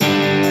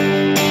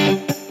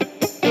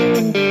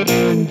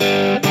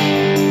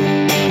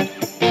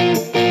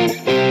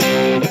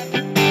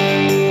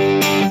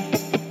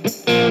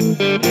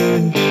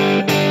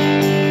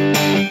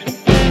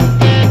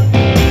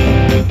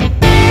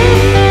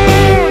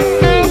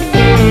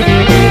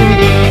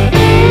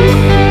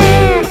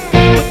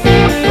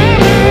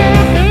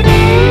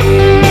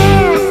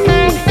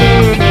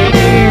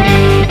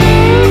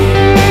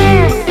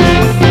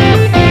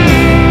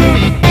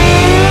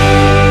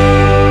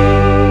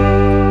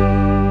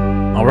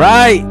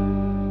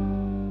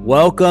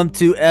Welcome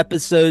to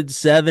episode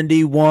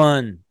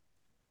 71.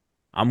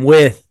 I'm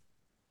with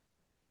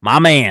my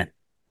man,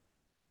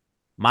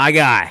 my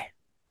guy,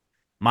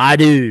 my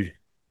dude,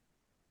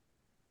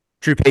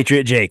 True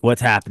Patriot Jake.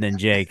 What's happening,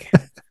 Jake?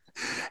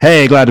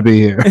 Hey, glad to be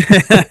here.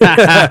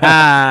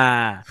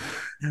 I'm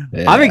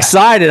Yeah.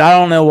 excited. I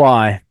don't know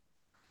why.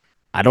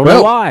 I don't know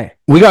Well, why.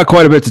 we got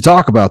quite a bit to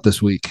talk about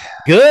this week.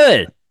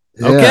 Good.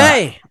 Yeah.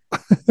 Okay.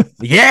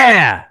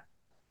 Yeah.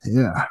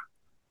 Yeah.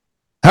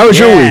 How was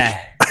your week?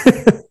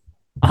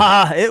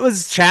 Yeah. It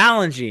was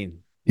challenging.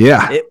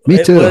 Yeah. It Me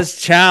it too. was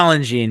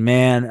challenging,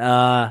 man.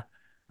 I'm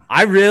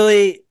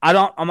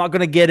not going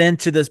to get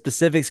into the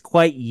specifics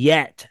quite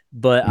yet,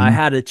 but I Mhm.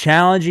 had a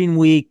challenging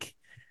week.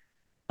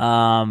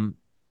 Um,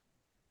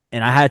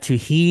 and I had to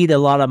heed a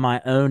lot of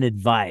my own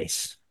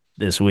advice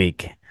this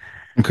week.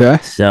 Okay.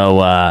 So,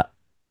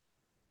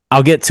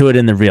 I'll get to it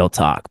in the real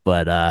talk,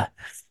 but,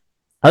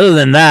 other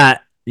than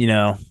that,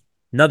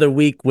 another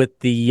week with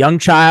the young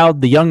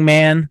child, the young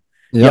man,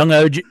 Yep.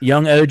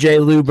 young OJ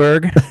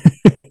Luberg,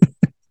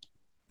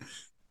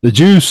 The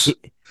juice.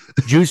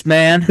 Juice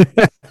Man,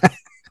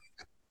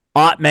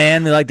 Ott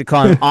Man. We like to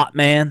call him Ott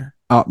Man.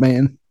 Oh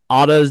man.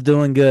 Otto's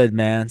doing good,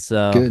 man.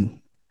 So, Good.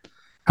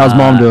 How's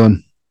mom uh,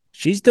 doing?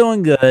 she's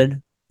doing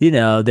good.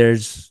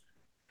 There's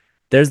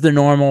the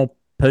normal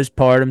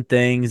postpartum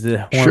things,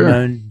 the Sure.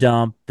 hormone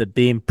dump, the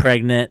being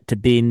pregnant to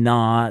being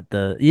not,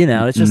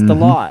 it's just a Hmm.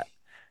 lot.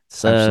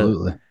 So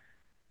Absolutely.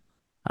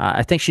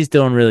 I think she's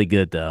doing really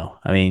good though.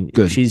 I mean,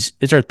 Good.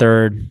 it's her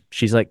third.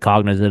 She's like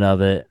cognizant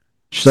of it.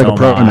 She's like a So am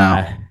pro now.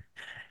 I.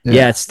 Yeah,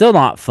 Yeah. it's still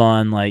not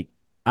fun. Like,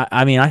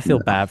 I mean, I feel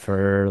No. bad for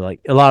her. Like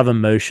a lot of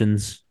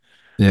emotions.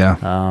 Yeah.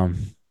 Um,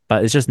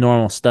 but it's just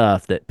normal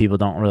stuff that people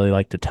don't really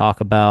like to talk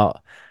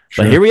about.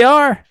 But here Sure. we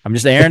are. I'm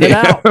just airing it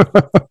out.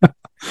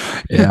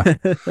 Yeah.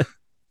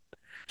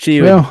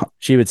 she would Well,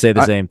 she would say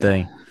the I, same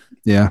thing.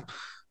 yeah.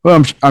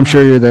 Well, I'm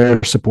sure you're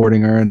there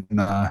supporting her and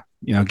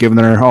giving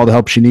her all the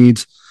help she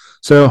needs.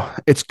 So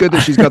it's good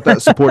that she's got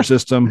that support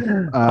system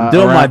I'm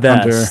doing my around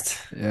her. best.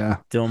 Yeah.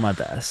 Doing my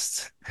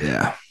best.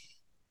 Yeah.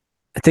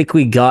 I think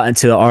we got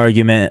into an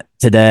argument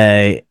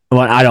today. Well,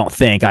 I don't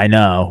think I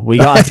know. We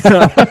got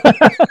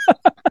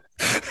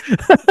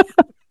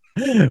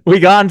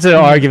into an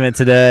argument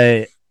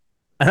today,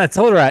 and I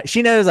told her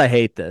she knows I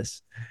hate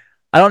this.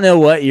 I don't know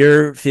what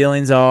your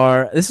feelings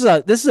are. This is a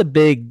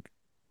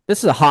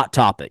hot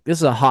topic. This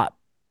is a hot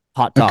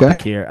Okay.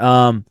 topic here.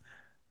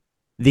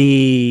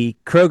 The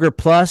Kroger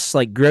Plus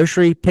like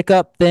grocery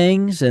pickup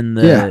things and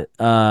Yeah.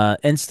 the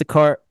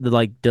Instacart, the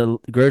like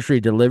grocery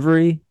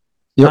delivery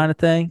Yep. kind of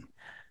thing.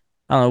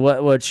 I don't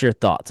know what's your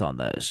thoughts on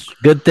those.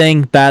 Good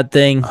thing, bad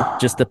thing,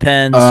 just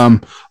depends.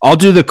 Um, I'll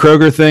do the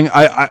Kroger thing.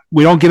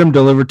 We don't get them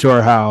delivered to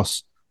our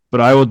house, but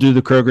I will do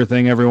the Kroger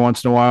thing every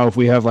once in a while if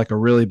we have like a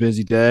really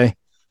busy day.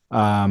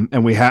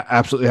 And we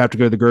absolutely have to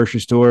go to the grocery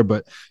store,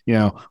 but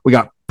we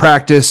got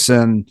practice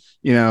and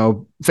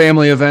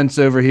family events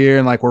over here,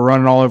 and like we're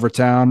running all over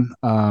town.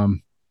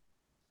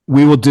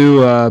 We will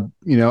do a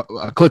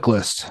click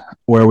list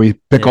where we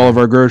pick all Yeah. of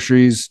our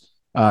groceries.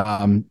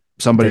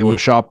 Somebody Then will you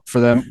shop for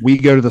them. We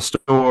go to the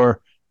store,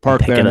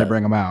 park pick there, it and they up.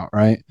 bring them out.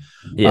 Right.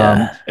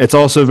 Yeah. It's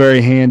also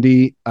very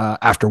handy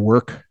after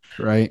work.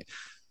 Right.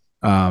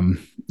 In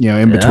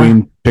Yeah.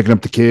 between picking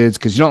up the kids,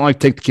 because you don't like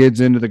to take the kids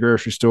into the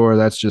grocery store.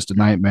 That's just a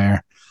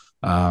nightmare.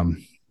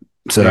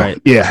 So Right.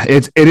 yeah,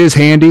 it is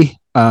handy.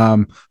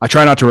 I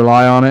try not to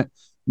rely on it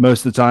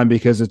most of the time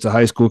because it's a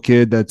high school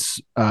kid that's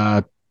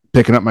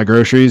picking up my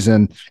groceries,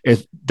 and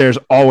there's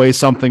always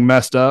something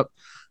messed up.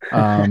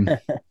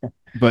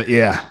 But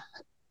yeah,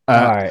 All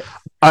uh,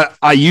 right.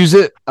 I use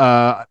it.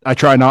 I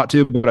try not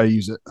to, but I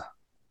use it.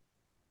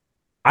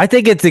 I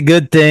think it's a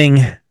good thing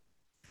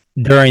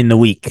during the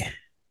week,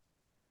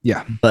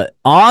 Yeah. but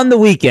on the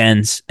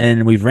weekends,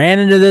 and we've ran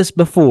into this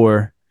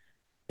before,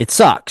 it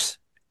sucks.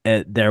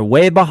 They're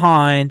way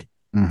behind.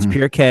 It's Mm-hmm.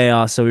 pure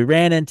chaos. So we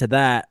ran into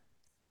that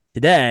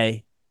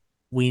today.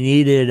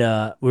 We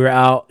were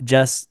out.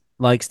 Jess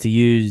likes to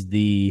use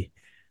the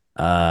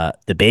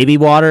baby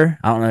water.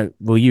 I don't know.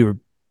 Well, you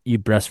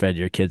breastfed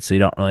your kids, so you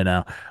don't really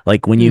know.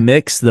 Like when you Yeah.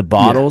 mix the Yeah.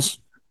 bottles,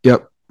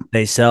 Yep.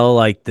 they sell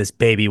like this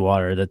baby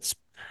water that's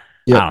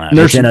Yep. I don't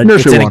know. Nursery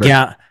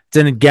water. It's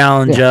in a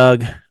gallon Yeah.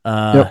 jug.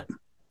 Yep.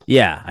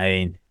 Yeah. I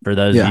mean, for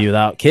those of Yeah. you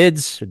without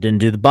kids who didn't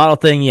do the bottle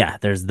thing, yeah,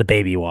 there's the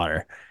baby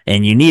water,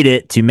 and you need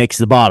it to mix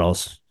the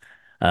bottles.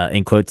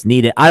 In quotes,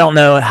 need it. I don't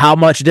know how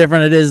much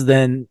different it is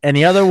than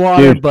any other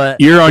water, Dude,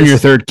 but you're on your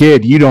third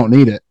kid. You don't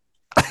need it.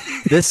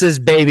 this is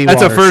baby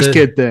That's water. a first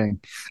kid thing.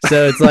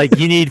 So it's like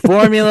you need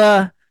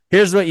formula.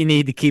 Here's what you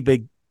need to keep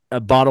a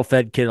bottle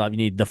fed kid alive. You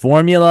need the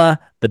formula,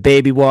 the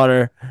baby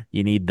water,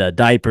 you need the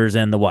diapers,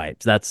 and the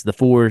wipes. That's the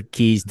four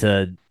keys to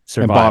And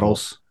survival.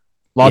 bottles.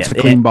 Lots Yeah,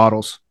 of clean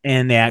bottles.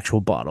 and the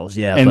actual bottles.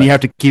 Yeah, And but you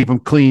have to keep them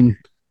clean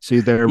so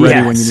they're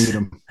ready when you yes, need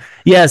them.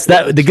 yes.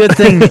 That the good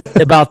thing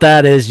about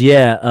that is,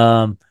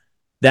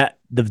 that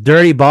the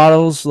dirty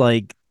bottles,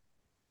 like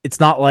it's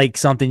not like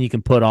something you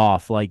can put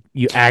off. Like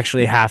you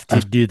actually have to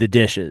do the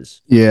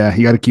dishes. Yeah,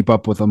 you got to keep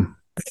up with them.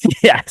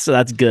 Yeah, so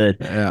that's good.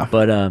 Yeah.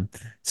 But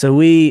so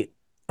we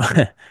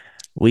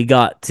we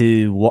got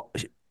to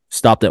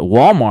stopped at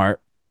Walmart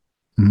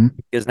Mhm.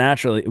 because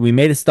naturally we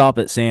made a stop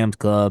at Sam's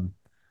Club.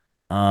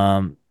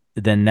 Um,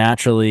 then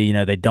naturally,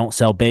 they don't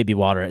sell baby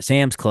water at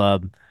Sam's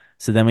Club,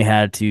 so then we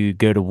had to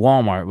go to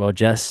Walmart. Well,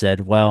 Jess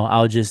said, "Well,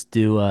 I'll just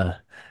do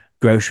a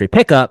grocery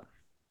pickup,"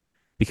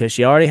 because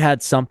she already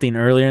had something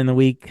earlier in the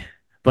week, a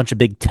bunch of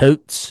big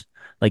totes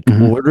like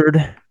Mhm.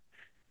 ordered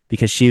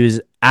because she was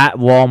at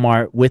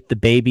Walmart with the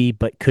baby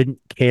but couldn't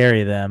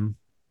carry them.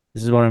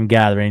 This is what I'm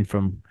gathering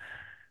from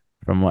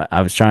what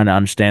I was trying to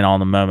understand all in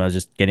the moment.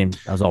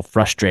 I was all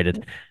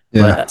frustrated.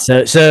 But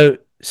Yeah.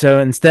 so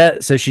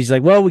instead, so she's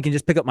like, well, we can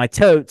just pick up my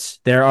totes.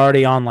 They're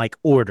already on like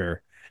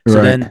order. So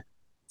Right. then,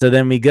 so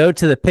then we go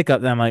to the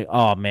pickup. And I'm like,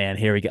 oh man,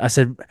 here we go. I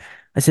said,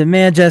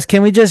 man, Jess,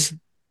 can we just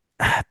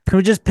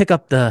pick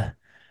up the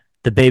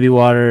baby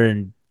water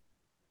and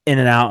in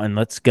and out and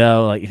let's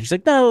go. Like she's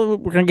like, no,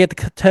 we're gonna get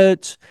the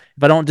totes.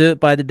 If I don't do it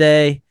by the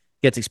day, it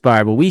gets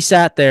expired. But we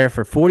sat there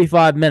for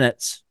 45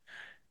 minutes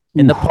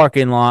in Ooh. the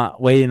parking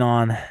lot waiting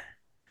on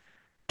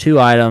two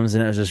items,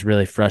 and it was just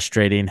really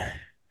frustrating.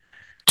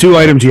 Two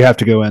But items you have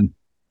to go in.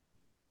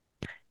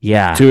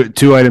 yeah,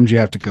 Two items you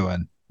have to go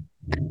in.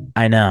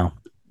 I know,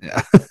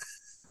 Yeah.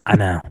 I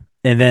know.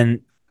 And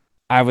then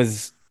I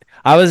was,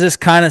 I was just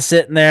kind of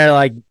sitting there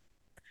like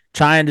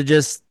trying to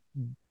just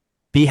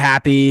be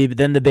happy. But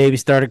then the baby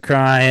started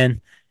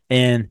crying,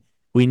 and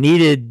we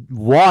needed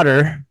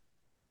water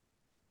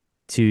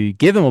to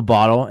give him a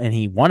bottle, and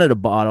he wanted a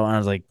bottle, and I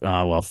was like,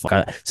 oh well,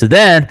 fuck. So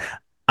then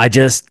I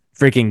just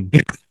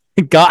freaking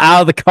got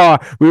out of the car.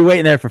 We were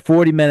waiting there for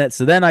 40 minutes.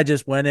 So then I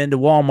just went into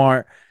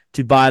Walmart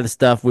to buy the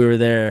stuff we were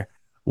there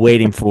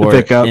waiting To for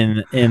pick up.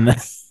 in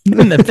the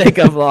in the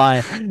pickup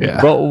line. Yeah.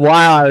 But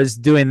while I was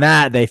doing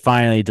that, they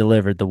finally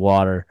delivered the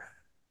water.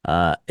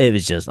 It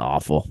was just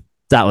awful.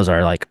 That was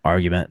our like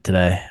argument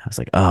today. I was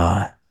like,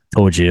 oh,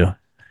 told you.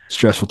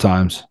 Stressful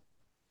times.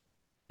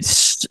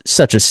 It's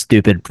such a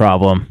stupid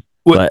problem.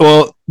 But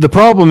Well, the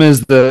problem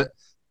is that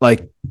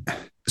like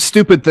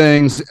stupid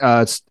things.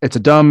 It's a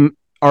dumb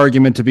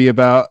argument to be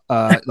about.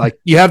 Like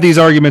you have these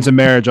arguments in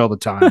marriage all the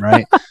time,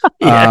 right?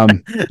 yeah.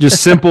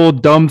 Just simple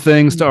dumb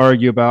things to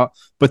argue about.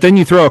 But then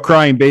you throw a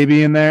crying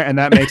baby in there, and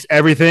that makes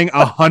everything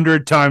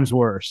 100 times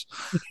worse.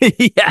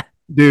 yeah.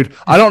 Dude,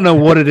 I don't know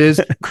what it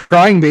is.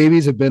 Crying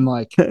babies have been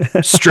like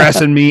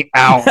stressing me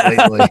out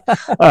lately.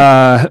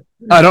 I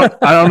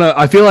don't know.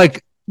 I feel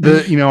like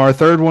our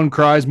third one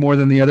cries more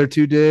than the other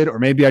two did, or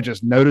maybe I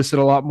just notice it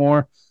a lot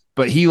more.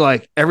 But he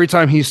like every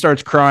time he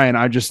starts crying,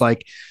 I just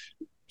like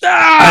it's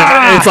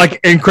Ah! like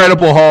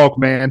Incredible Hulk,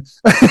 man.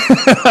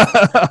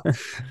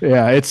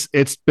 Yeah,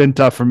 it's been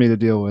tough for me to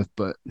deal with,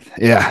 but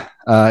yeah,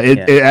 it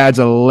Yeah, it adds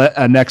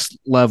a next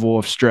level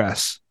of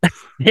stress.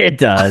 it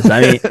does.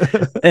 I mean,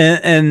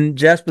 and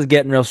Jess was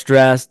getting real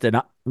stressed, and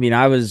I mean,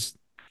 I was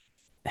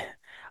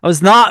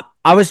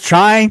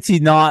trying to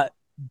not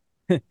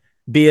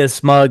be a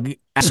smug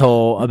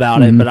asshole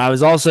about it, Mhm. but I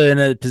was also in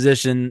a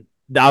position.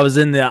 I was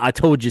in the "I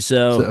told you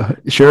so" So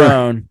sure,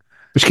 throne.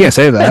 but you can't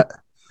say that.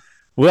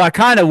 Well, I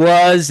kind of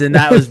was, and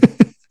that was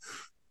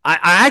I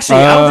actually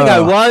I don't think I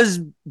Oh, was,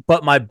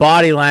 but my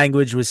body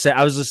language was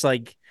I was just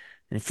like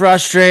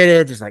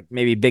frustrated, just like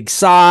maybe big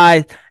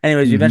sigh.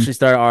 Anyways, we mhm. eventually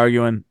started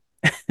arguing,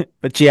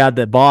 but she had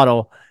the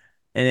bottle,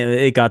 and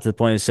it got to the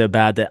point it was so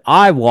bad that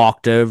I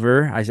walked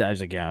over. I was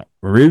like, yeah,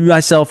 remove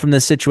myself from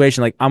this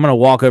situation. Like I'm gonna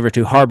walk over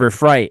to Harbor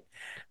Freight,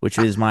 which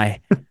is my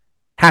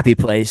happy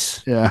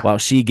place, Yeah. while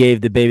she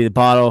gave the baby the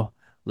bottle,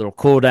 little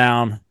cool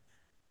down.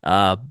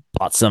 Uh,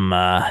 bought some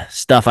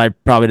stuff I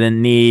probably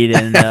didn't need,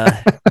 and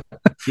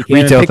she came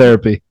and Retail picked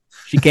therapy.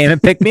 she came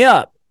and picked me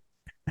up.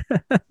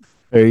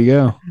 There you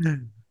go.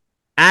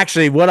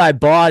 Actually, what I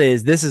bought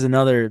is this is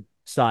another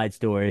side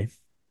story.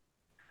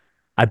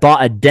 I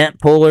bought a dent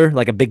puller,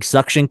 like a big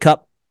suction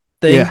cup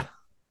thing, Yeah.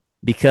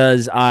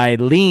 because I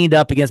leaned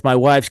up against my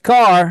wife's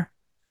car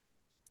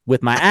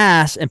with my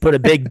ass and put a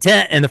big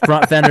dent in the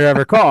front fender of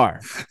her car.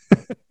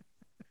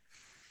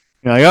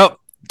 You're like, oh,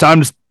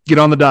 time to get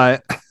on the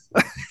diet.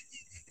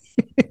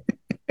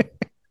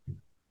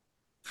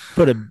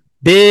 Put a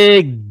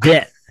big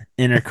dent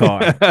in her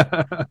car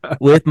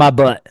with my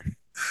butt.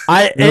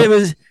 It Yep.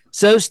 was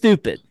so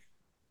stupid.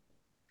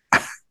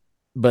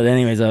 But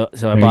anyways, so I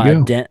There you bought a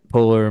go. dent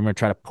puller. I'm gonna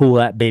try to pull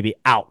that baby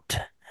out.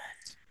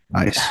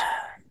 Nice.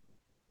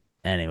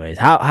 Anyways,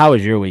 how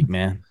was your week,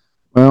 man?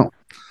 Well,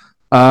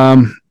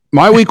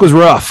 my week was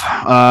rough.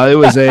 It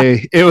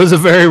was a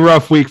very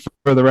rough week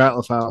for the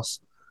Ratliff house.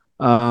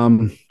 Yeah.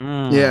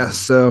 Mm.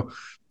 So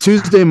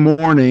Tuesday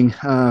morning,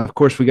 of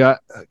course, we got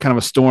kind of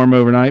a storm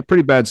overnight,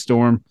 pretty bad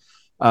storm.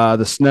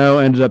 The snow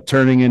ended up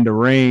turning into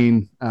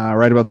rain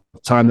right about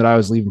the time that I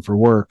was leaving for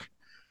work.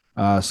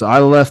 So I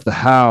left the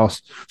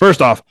house.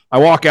 First off, I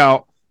walk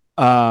out,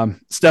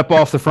 step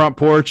off the front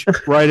porch,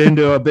 right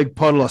into a big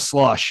puddle of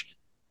slush.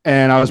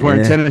 And I was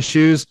wearing Yeah. tennis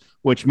shoes.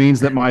 which means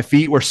that my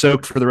feet were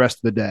soaked for the rest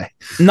of the day.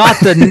 Not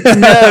the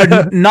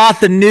no, not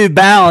the New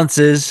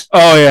Balances.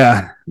 Oh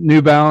yeah,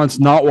 New Balance,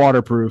 not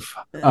waterproof.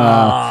 So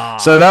Ah,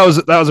 that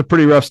was a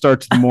pretty rough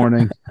start to the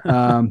morning.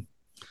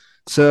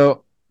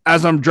 So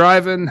as I'm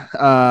driving,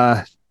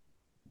 I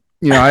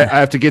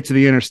have to get to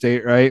the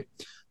interstate, right?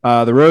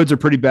 The roads are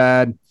pretty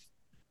bad.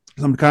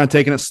 So I'm kind of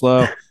taking it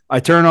slow. I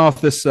turn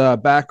off this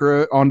back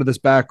road onto this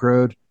back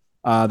road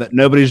that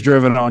nobody's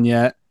driven on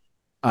yet,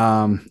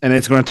 and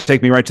it's going to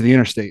take me right to the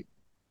interstate.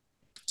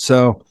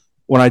 So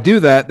when I do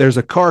that, there's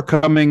a car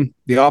coming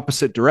the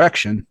opposite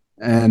direction,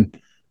 and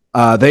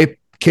they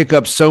kick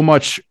up so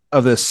much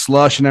of this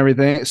slush and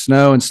everything,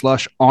 snow and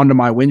slush onto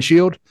my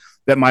windshield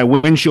that my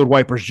windshield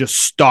wipers just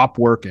stop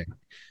working.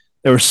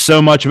 There was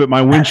so much of it,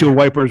 my windshield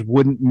wipers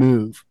wouldn't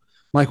move.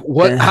 I'm like,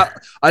 what? How?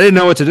 I didn't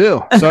know what to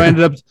do. So I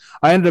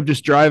ended up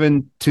just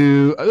driving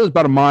to, it was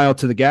about a mile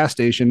to the gas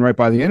station right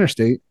by the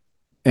interstate.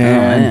 oh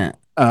And man.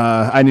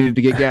 I needed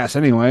to get gas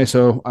anyway.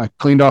 So I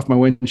cleaned off my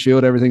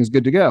windshield. Everything's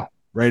good to go,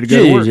 ready to go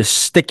to Dude, work. just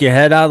stick your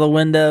head out of the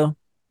window.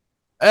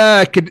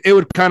 It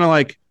would kind of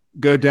like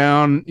go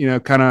down,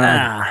 kind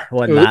of,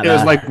 Wasn't it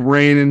was like that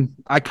raining.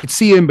 I could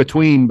see in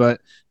between, but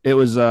it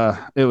was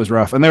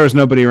rough. And there was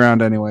nobody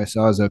around anyway.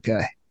 So I was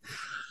okay.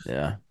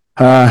 yeah.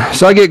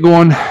 So I get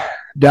going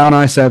down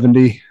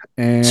I-70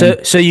 and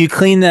So you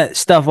clean that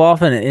stuff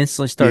off and it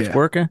instantly starts yeah,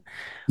 working? Well,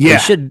 yeah.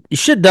 you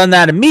should have done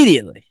that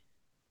immediately.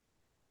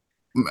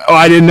 Oh,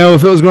 I didn't know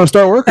if it was going to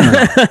start working or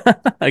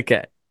not.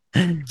 Okay.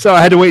 So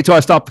I had to wait till I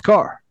stopped the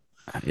car.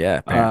 Yeah, Uh,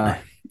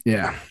 apparently.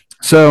 yeah.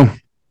 So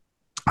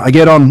I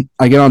get on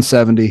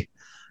 70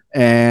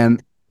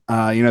 and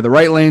the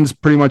right lane's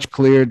pretty much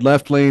cleared.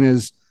 Left lane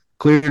is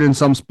cleared in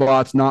some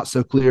spots, not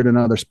so cleared in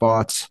other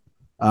spots.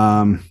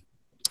 Um,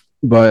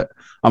 but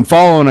I'm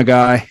following a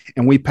guy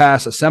and we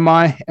pass a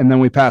semi and then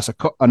we pass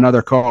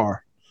another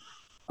car.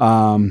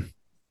 Um,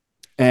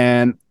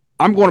 and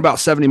I'm going about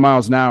 70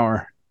 miles an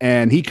hour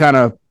and he kind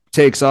of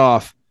takes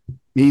off.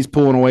 He's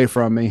pulling away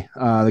from me,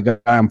 the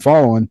guy I'm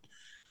following.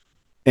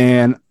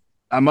 And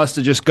I must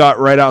have just got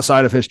right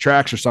outside of his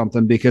tracks or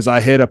something because I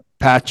hit a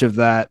patch of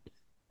that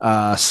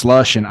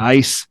slush and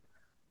ice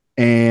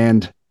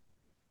and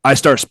I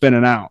start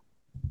spinning out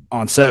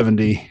on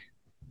 70,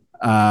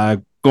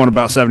 going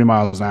about 70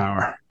 miles an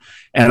hour.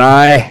 And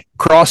I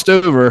crossed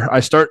over.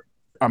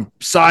 I'm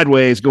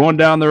sideways going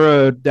down the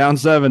road, down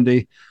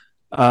 70.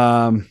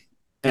 And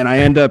I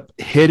end up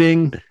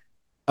hitting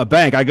a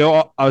bank. I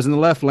was in the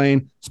left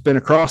lane, spin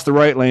across the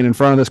right lane in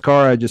front of this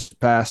car I just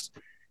passed.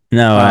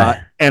 No way.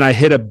 And I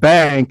hit a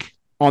bank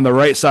on the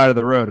right side of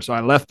the road. So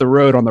I left the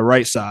road on the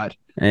right side.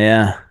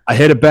 Yeah. I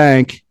hit a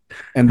bank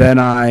and then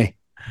I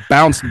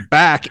bounced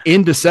back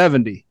into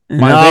 70.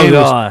 My Oh van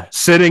was god.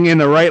 sitting in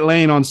the right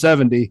lane on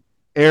 70.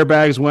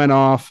 Airbags went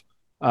off.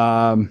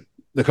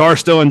 The car's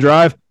still in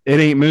drive. It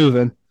ain't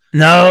moving.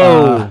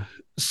 No.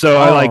 So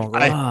Oh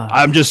god.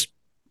 I'm just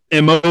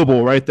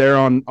immobile right there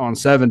on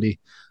 70.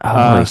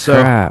 Holy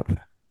So crap.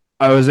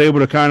 I was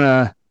able to kind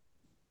of,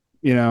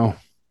 you know,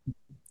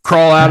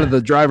 crawl out of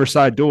the driver's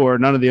side door.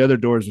 None of the other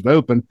doors was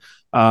open.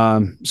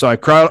 So I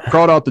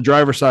crawled out the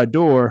driver's side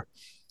door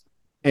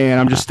and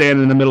I'm just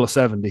standing in the middle of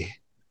 70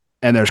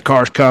 and there's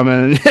cars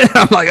coming. And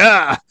I'm like,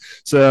 ah.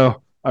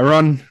 So I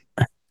run,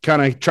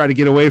 kind of try to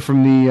get away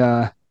from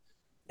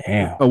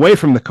Damn.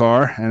 the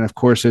car. And of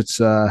course it's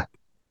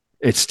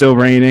still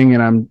raining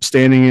and I'm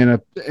standing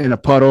in a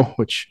puddle,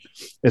 which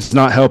is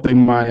not helping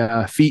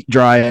my feet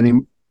dry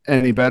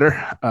any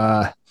better.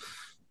 So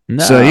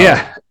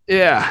No.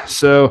 yeah.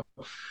 So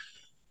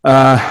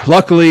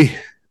luckily,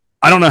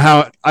 I don't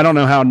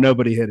know how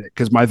nobody hit it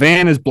because my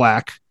van is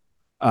black.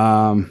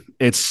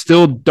 It's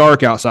still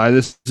dark outside.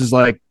 This is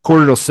like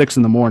 5:45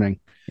 in the morning.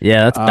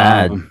 Yeah, that's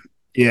bad.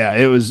 Yeah,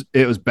 it was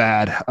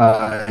bad.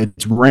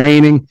 It's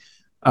raining.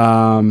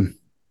 I mean,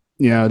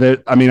 I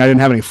didn't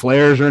have any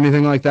flares or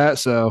anything like that.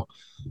 So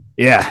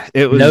yeah,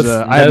 it was. I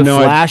No have no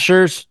idea.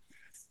 flashers.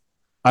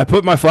 I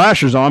put my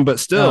flashers on, but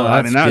still, Oh,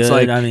 I mean, that's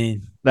good. I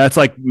mean, that's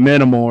like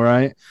minimal,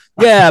 right?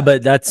 yeah,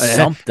 but that's It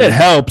something.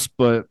 helps,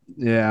 but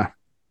yeah.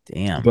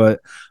 Damn. But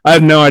I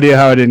have no idea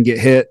how I didn't get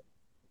hit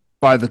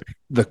by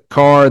the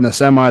car and the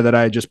semi that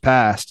I had just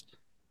passed,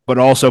 but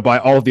also by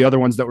all the other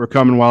ones that were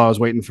coming while I was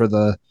waiting for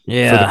the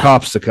Yeah.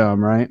 cops to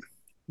come, right?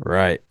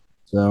 Right.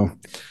 So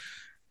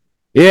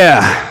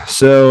yeah,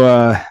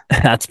 so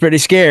That's pretty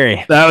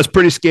scary. that was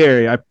pretty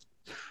scary.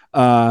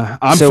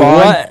 I'm So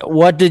fine.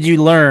 what did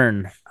you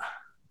learn?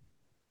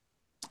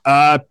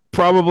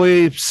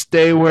 Probably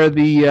stay where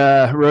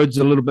the road's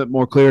a little bit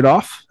more cleared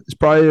off. It's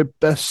probably the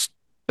best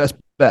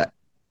bet.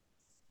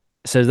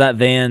 So is that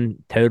van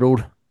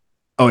totaled?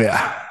 Oh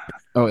yeah,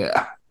 oh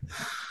yeah.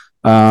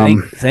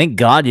 Thank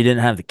God you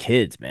didn't have the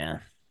kids, man.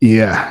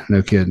 Yeah,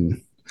 no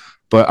kidding.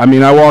 But I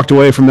mean, I walked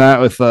away from that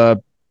with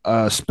a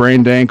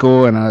sprained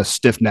ankle and a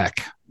stiff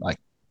neck. Like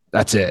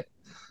that's it.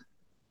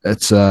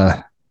 It's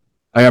I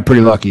got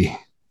pretty lucky.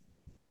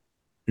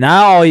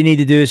 Now all you need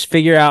to do is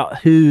figure out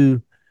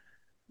who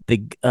the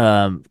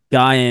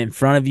guy in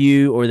front of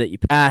you or that you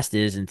passed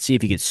is and see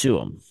if you could sue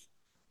him.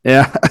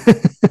 Yeah.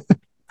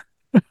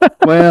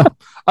 Well,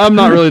 I'm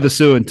not really the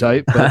suing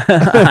type, but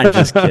I'm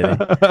just kidding.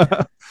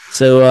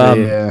 So, but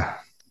yeah.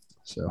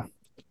 So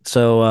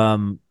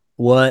so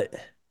what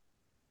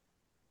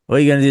are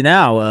you gonna do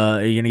now?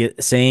 Are you gonna get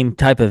the same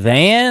type of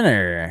van,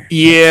 or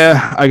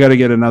yeah, I got to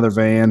get another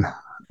van.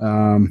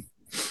 Um,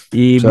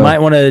 you might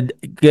so want to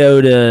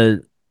go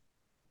to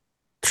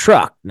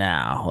truck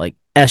now, like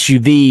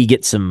SUV,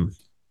 get some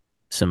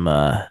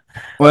well,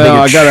 bigger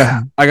I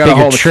gotta bigger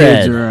haul the kids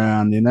tread.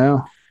 around, you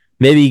know,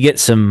 Maybe you get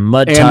some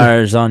mud and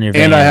tires on your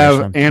and van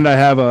or something. I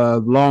have a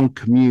long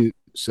commute,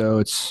 so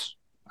it's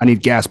I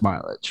need gas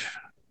mileage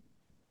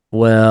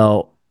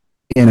Well,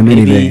 in a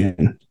maybe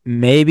minivan.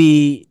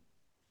 maybe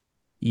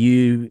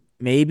you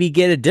maybe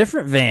get a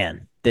different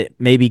van that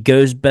maybe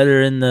goes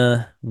better in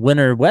the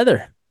winter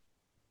weather.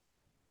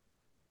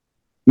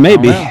 I don't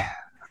Maybe know. I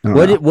don't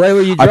know. What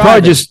were you I probably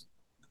driving? just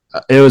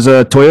it was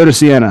a Toyota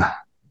Sienna.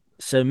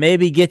 So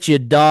maybe get you a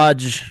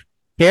Dodge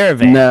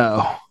Caravan.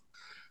 No,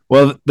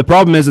 well, the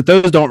problem is that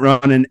those don't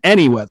run in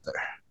any weather.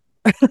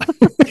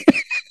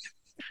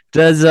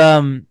 Does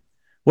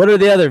what are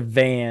the other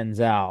vans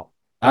out?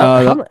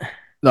 How The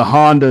the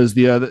Hondas,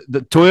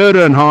 the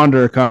Toyota and Honda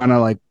are kind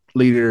of like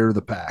leader of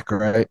the pack,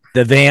 right?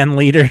 the van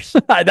leaders?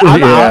 I'm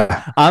out.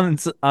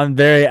 Yeah, I'm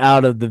very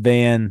out of the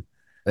van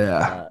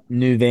yeah,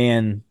 new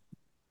van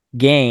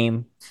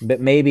game, but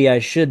maybe I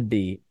should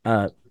be.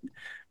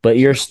 But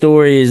your so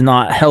story is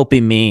not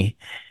helping me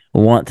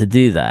want to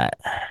do that.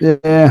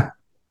 yeah.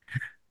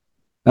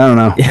 I don't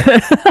know.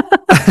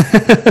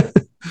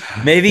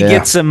 Maybe get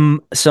Yeah,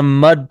 some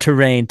mud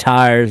terrain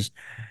tires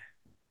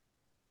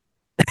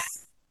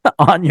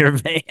on your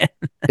van,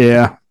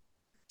 yeah.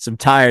 some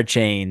tire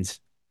chains.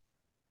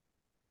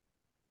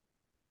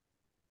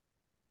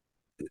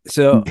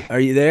 So, are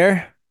you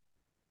there?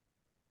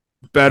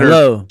 Better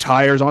Hello.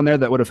 tires on there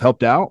that would have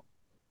helped out.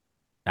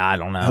 I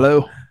don't know.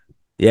 Hello,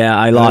 Yeah,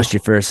 I lost you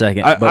hello. for a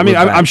second, I but we're mean,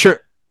 I'm back. sure,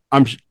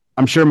 I'm,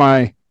 I'm sure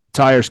my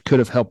tires could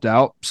have helped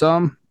out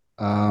some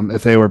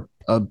if they were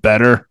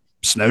better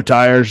snow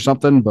tires or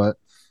something. But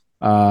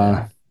uh,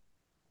 Yeah.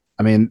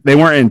 I mean, they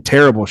weren't in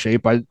terrible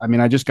shape. I mean,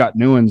 I just got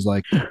new ones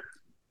like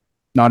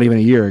not even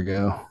a year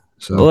ago. Well,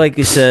 So like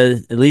you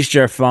said, at least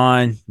you're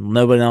fine.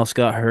 Nobody else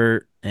got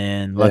hurt,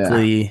 and yeah,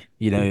 luckily,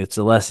 it's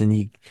a lesson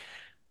you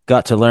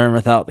got to learn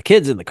without the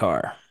kids in the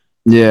car,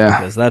 yeah,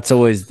 because that's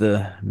always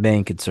the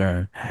main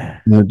concern.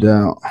 no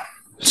doubt.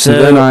 So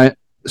then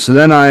So,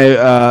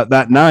 I,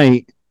 that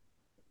night,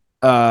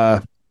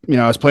 uh,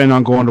 I was planning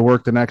on going to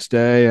work the next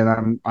day,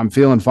 and I'm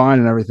feeling fine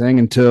and everything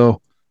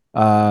until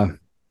uh,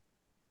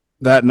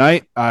 that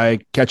night I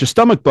catch a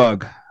stomach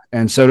bug,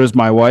 and so does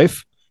my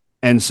wife,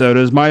 and so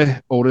does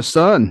my oldest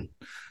son.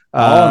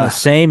 all on the Uh,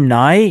 same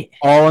night?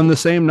 all in the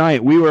same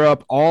night. We were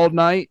up all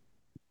night,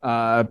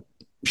 uh,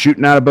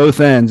 shooting out of both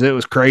ends. It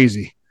was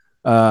crazy.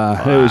 It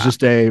was Wow.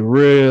 just a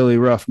really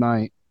rough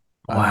night.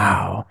 Uh,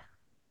 Wow.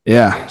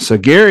 yeah. So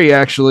Gary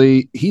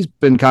actually, he's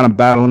been kind of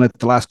battling it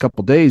the last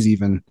couple of days.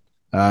 Even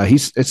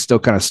it's still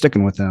kind of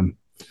sticking with him.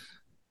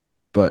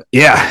 But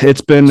yeah,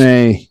 it's been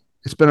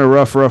a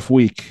rough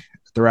week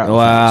throughout the house.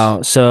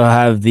 Wow. So,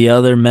 have the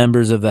other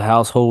members of the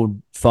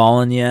household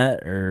fallen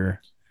yet,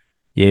 or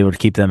you able to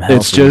keep them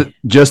It's healthy?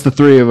 just the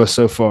three of us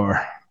so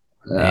far.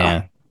 Yeah.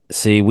 Man,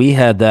 see, we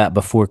had that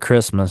before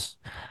Christmas.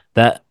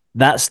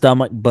 That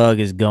stomach bug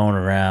is going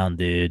around,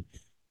 dude.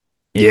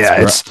 It's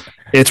Yeah, rough.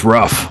 it's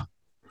rough.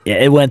 Yeah,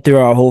 it went through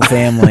our whole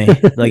family,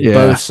 like both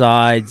Yeah.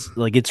 sides.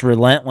 Like it's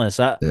relentless.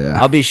 Yeah.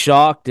 I'll be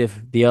shocked if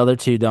the other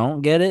two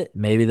don't get it.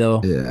 Maybe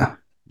they'll Yeah.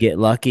 get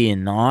lucky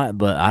and not,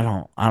 but I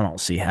don't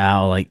see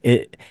how. Like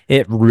it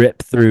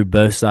ripped through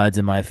both sides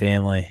of my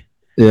family.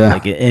 Yeah.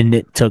 Like and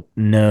it took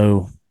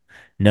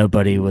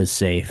nobody was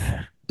safe.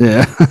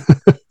 Yeah.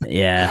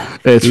 Yeah.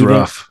 It's Even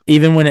rough.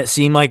 even when it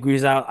seemed like we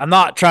was out, I'm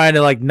not trying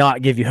to like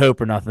not give you hope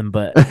or nothing,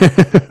 but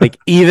like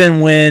even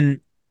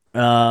when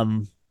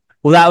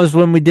well that was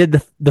when we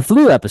did the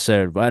flu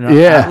episode. But that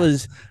Yeah.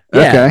 was yeah,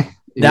 Okay.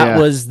 that Yeah.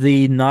 was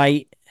the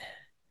night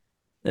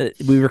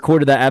we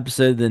recorded that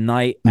episode the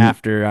night Mhm.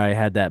 after I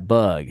had that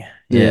bug.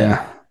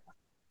 Yeah.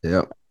 Yeah.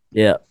 Yep.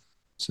 Yeah.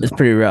 So, It's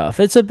pretty rough.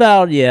 It's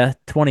about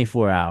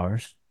 24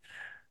 hours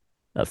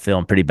of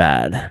feeling pretty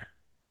bad.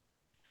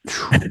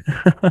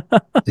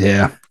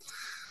 yeah.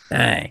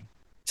 Dang.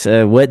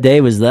 So what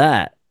day was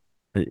that?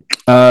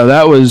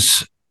 That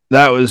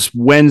was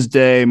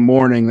Wednesday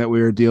morning that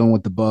we were dealing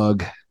with the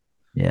bug.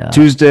 Yeah.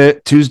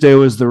 Tuesday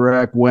was the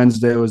wreck.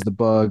 Wednesday was the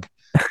bug.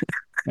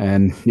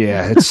 And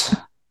yeah,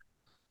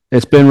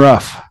 it's been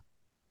rough.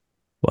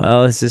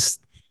 Well, it's just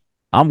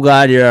I'm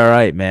glad you're all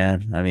right,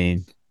 man. I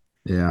mean,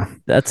 Yeah.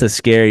 that's a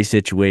scary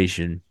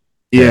situation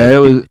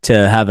Yeah, to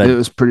have it a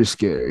was pretty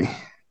scary.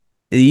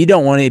 you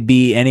don't want to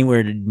be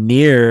anywhere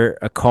near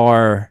a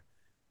car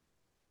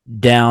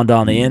downed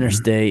on the Mhm.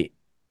 interstate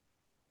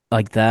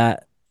like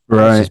that. That's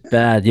Right. just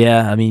bad.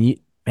 Yeah, I mean,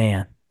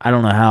 man, I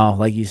don't know how,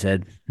 like you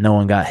said, no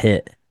one got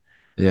hit.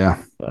 Yeah.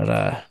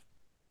 But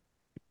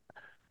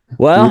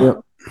well, Yep.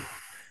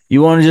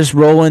 you want to just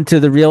roll into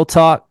the real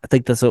talk? I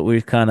think that's what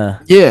we've kind of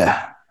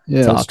Yeah.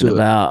 Yeah, let's talking do it.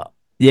 about.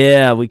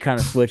 Yeah, we kind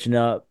of switching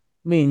up.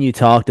 Me and you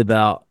talked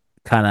about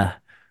kind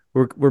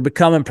of we're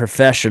becoming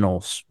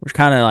professionals. We're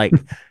kind of like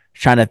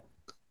trying to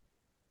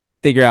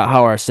figure out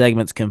how our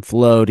segments can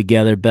flow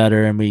together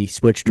better, and we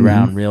switched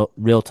Mm-hmm. around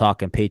real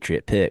talk and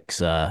Patriot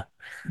picks.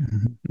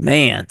 Mm-hmm.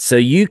 Man, so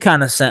you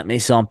kind of sent me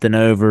something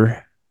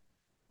over,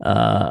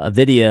 a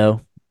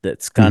video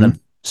that's kind Mm-hmm. of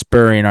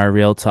spurring our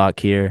real talk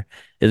here.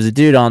 It was a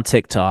dude on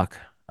TikTok.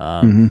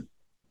 Mm-hmm.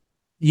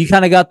 You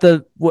kind of got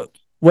the what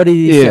did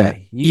he Yeah.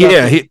 say? You got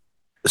Yeah. the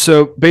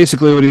So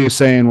basically, what he was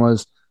saying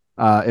was,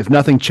 if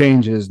nothing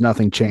changes,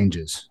 nothing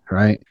changes,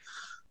 right?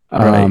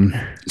 right,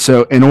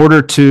 So in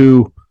order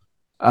to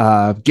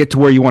get to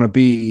where you want to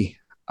be,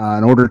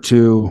 in order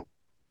to,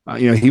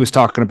 he was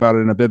talking about it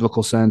in a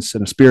biblical sense,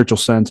 in a spiritual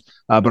sense,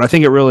 but I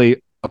think it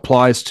really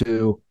applies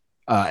to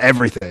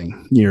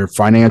everything: your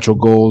financial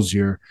goals,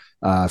 your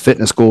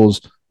fitness goals,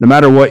 no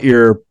matter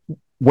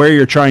where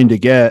you're trying to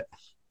get.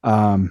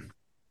 Um,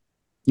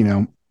 you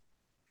know,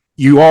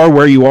 you are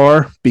where you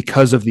are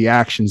because of the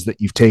actions that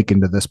you've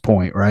taken to this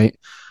point, right?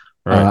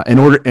 right,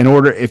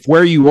 If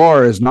where you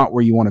are is not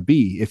where you want to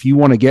be, if you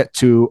want to get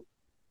to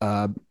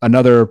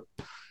another,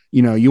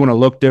 you want to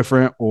look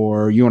different,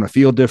 or you want to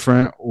feel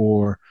different,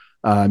 or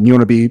you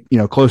want to be,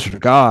 closer to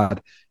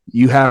God,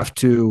 you have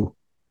to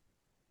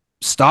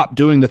stop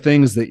doing the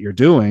things that you're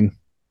doing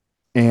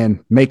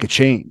and make a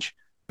change,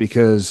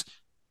 because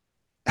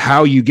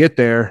how you get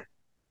there,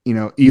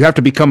 you have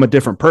to become a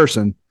different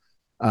person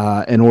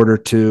in order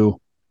to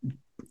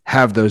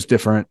have those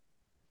different,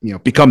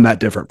 become that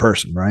different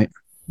person, right?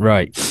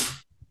 right.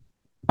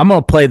 I'm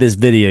gonna play this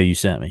video you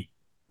sent me.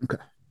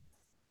 Okay.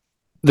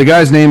 The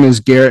guy's name is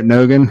Garrett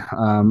Nogan,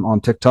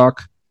 on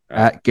TikTok, All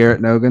right. at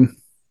Garrett Nogan.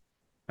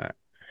 All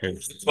right.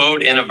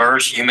 Quote in a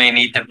verse you may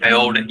need to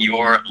build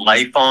your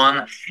life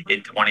on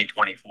in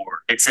 2024.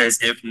 It says,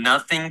 if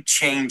nothing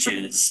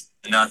changes,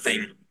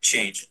 nothing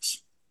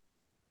changes.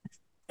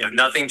 If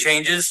nothing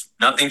changes,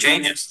 nothing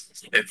changes.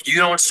 If you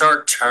don't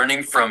start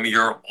turning from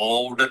your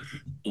old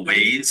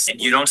ways and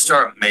you don't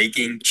start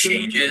making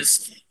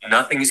changes,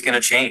 nothing's going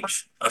to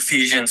change.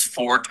 Ephesians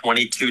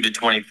 4:22 to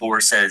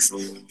 24 says,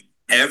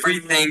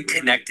 everything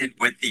connected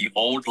with the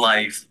old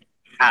life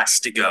has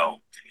to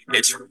go.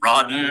 It's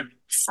rotten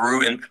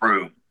through and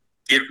through.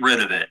 Get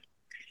rid of it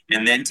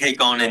and then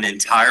take on an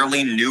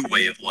entirely new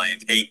way of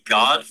life, a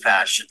God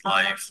fashioned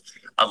life,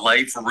 a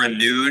life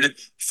renewed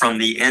from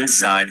the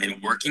inside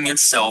and working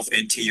itself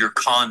into your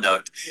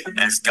conduct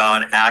as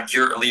God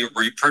accurately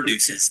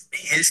reproduces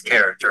his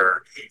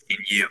character in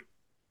you.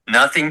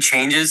 Nothing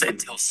changes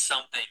until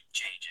something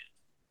changes.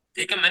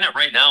 Take a minute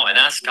right now and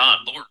ask God,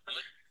 Lord,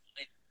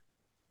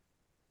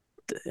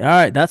 All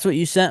right, that's what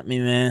you sent me,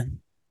 man.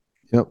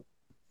 Yep.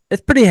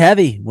 It's pretty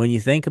heavy when you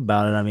think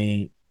about it. I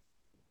mean,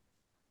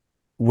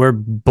 we're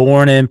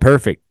born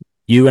imperfect.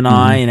 You and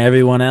I Mm-hmm. and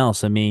everyone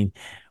else. I mean,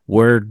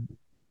 we're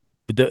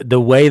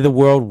the way the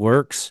world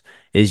works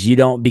is you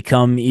don't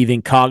become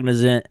even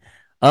cognizant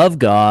of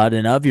God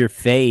and of your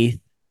faith.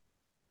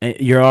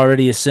 You're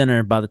already a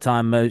sinner by the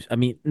time most, I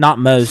mean, not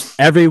most,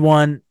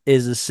 everyone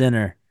is a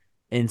sinner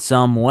in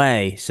some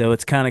way. So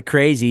it's kind of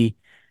crazy,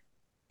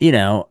 you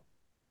know,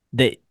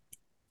 that,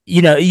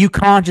 you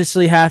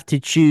consciously have to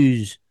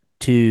choose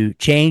to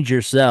change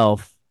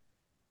yourself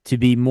to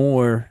be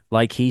more,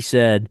 like he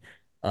said,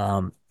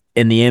 um,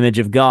 in the image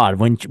of God.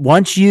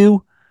 Once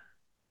you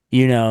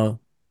know,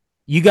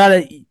 you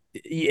gotta.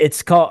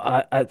 It's called.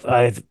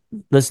 I've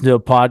listened to a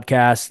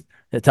podcast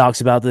that talks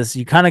about this.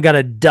 You kind of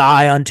gotta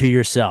die unto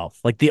yourself.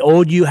 Like the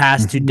old you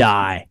has to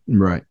die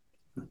Mm-hmm. Right.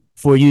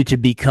 for you to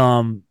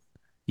become,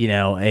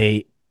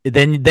 a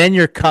then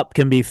your cup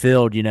can be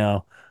filled,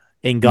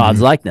 in God's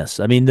Mm-hmm. likeness.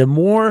 I mean, the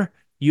more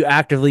you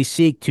actively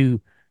seek to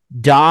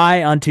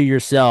die unto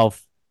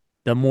yourself,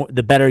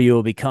 the better you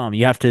will become.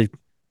 You have to,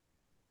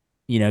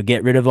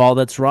 get rid of all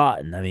that's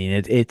rotten. I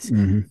mean,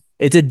 Mm-hmm.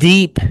 it's a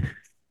deep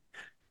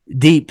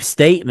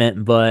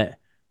statement, but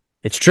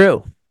it's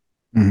true.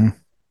 Mm-hmm.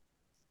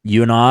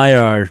 You and I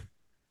are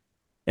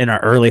in our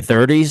early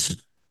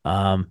 30s.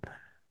 Um,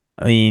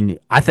 I mean,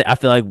 I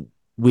feel like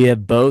we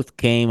have both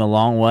came a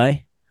long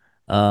way,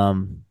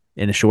 in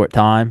a short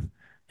time,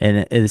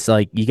 and it's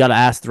like you got to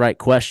ask the right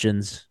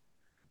questions,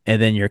 and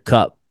then your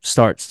cup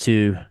starts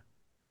to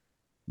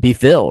be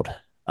filled.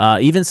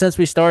 Even since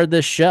we started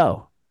this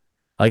show,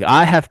 like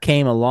I have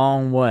came a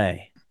long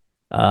way,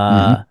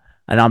 Mm-hmm. uh,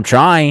 and I'm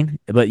trying,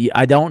 but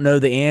I don't know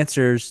the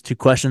answers to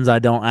questions I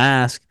don't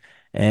ask,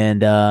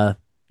 and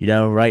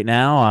right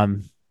now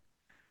I'm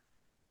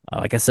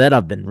like I said,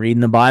 I've been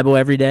reading the Bible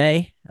every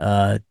day,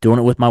 doing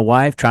it with my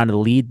wife, trying to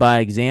lead by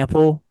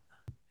example.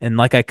 And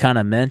like I kind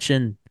of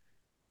mentioned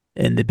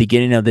in the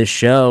beginning of this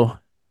show,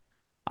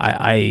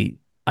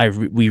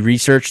 we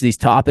research these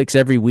topics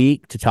every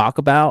week to talk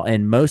about,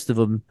 and most of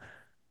them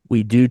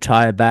we do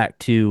tie back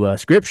to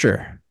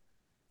Scripture.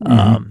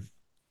 Mm-hmm. Um,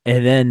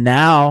 and then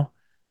now,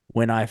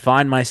 when I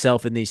find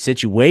myself in these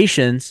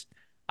situations,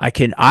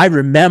 I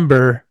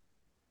remember,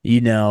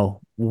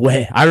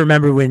 when I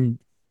remember when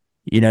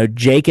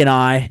Jake and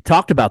I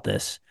talked about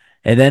this.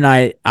 And then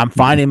I'm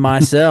finding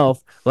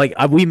myself like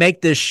we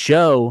make this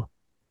show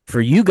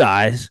for you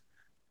guys.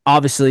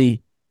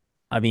 Obviously,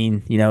 I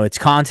mean, it's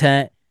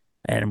content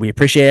and we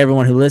appreciate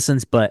everyone who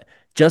listens, but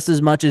just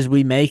as much as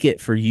we make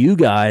it for you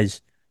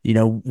guys,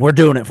 we're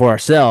doing it for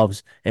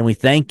ourselves. And we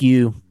thank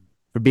you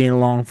for being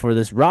along for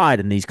this ride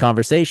and these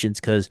conversations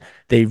because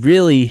they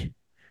really,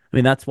 I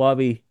mean, that's why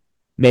we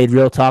made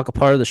Real Talk a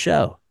part of the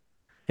show.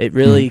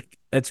 Mhm.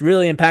 It's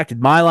really impacted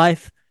my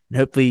life and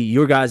hopefully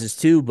your guys's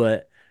too.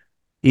 But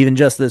even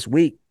just this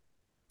week,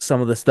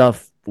 some of the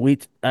stuff we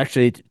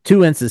actually,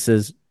 two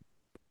instances,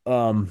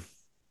 um,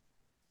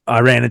 I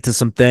ran into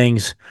some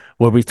things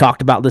where we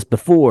talked about this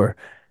before,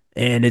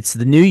 and it's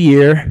the new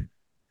year,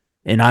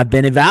 and I've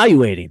been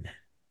evaluating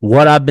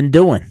what I've been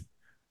doing.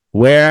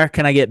 Where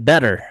can I get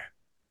better?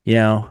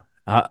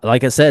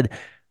 Like I said,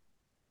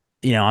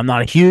 I'm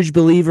not a huge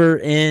believer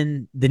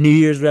in the New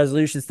Year's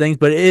resolutions things,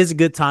 but it is a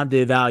good time to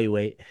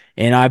evaluate.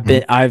 And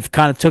Mhm. I've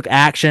kind of took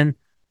action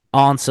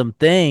on some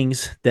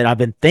things that I've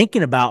been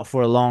thinking about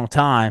for a long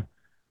time.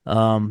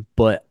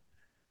 But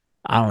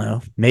I don't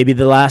know. Maybe it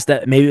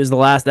was the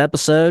last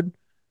episode.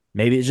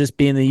 Maybe it's just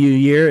being the new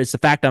year. It's the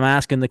fact I'm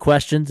asking the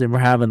questions and we're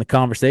having the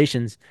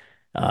conversations.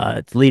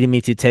 It's leading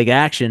me to take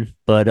action.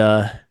 But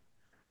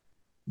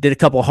did a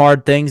couple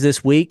hard things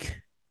this week.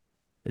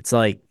 It's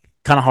like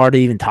kind of hard to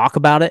even talk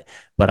about it,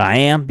 but I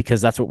am because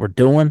that's what we're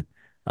doing.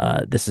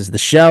 This is the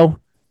show.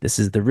 This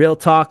is the real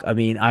talk. I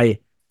mean, I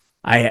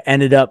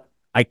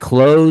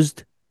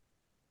closed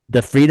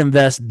the Freedom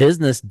Vest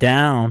business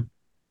down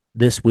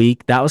this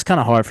week. That was kind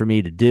of hard for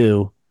me to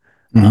do.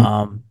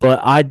 Mhm. But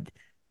I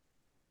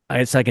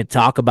guess I could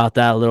talk about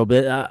that a little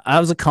bit. I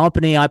was a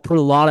company I put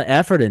a lot of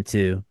effort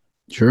into,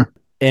 Sure.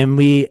 and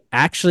we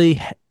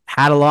actually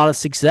had a lot of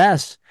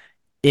success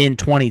in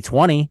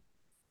 2020.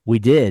 We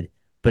did,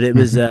 but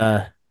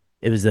Mhm.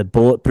 it was a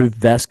bulletproof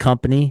vest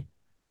company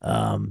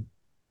um,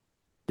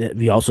 that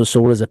we also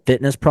sold as a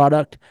fitness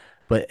product.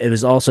 But it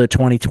was also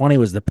 2020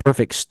 was the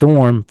perfect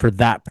storm for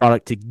that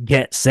product to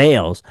get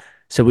sales.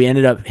 So we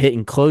ended up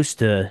hitting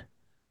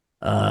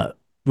uh,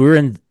 we were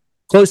in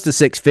close to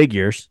six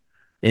figures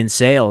in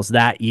sales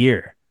that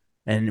year,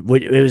 and it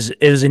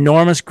was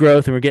enormous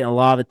growth, and we're getting a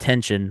lot of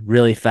attention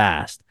really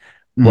fast.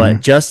 But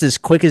Mhm. just as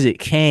quick as it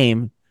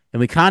came, and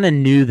we kind of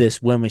knew this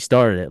when we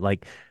started it,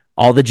 like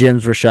all the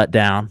gyms were shut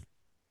down.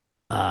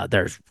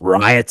 There's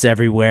riots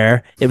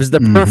everywhere. It was the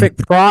Mhm.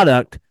 perfect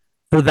product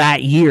for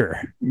that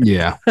year.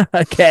 Yeah,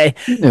 Okay.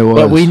 it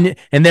But was.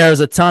 and there was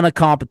a ton of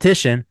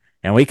competition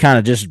and we kind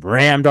of just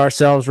rammed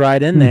ourselves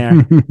right in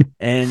there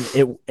and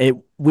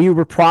we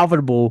were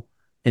profitable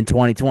in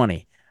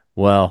 2020.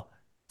 Well,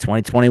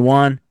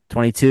 2021,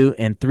 22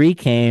 and 3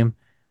 came.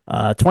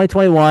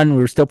 2021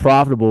 we were still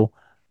profitable,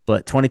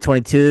 but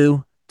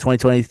 2022,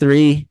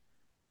 2023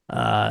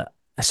 I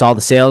saw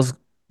the sales,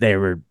 they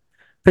were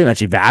pretty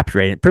much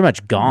evaporated, pretty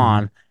much Mhm.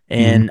 gone. Mhm.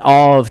 And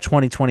all of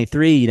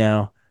 2023,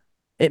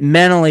 it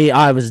mentally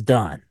I was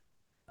done.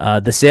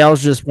 The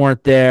sales just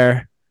weren't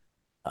there.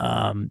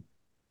 Um,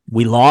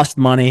 we lost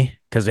money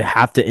because we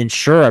have to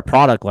insure a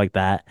product like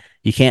that.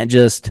 You can't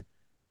just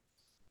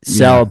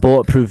sell Yeah. a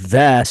bulletproof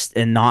vest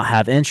and not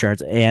have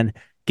insurance. And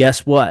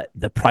guess what?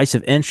 The price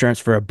of insurance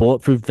for a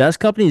bulletproof vest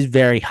company is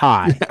very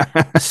high.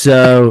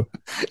 So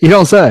You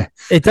don't say.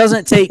 it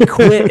doesn't take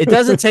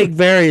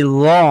very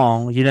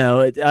long.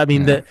 I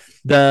mean Yeah.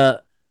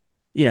 the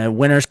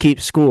winners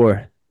keep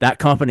score. That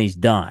company's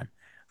done,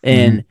 Mhm.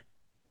 and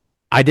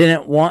I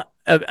didn't want.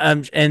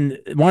 And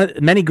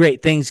many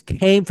great things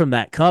came from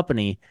that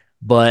company,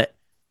 but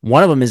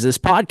one of them is this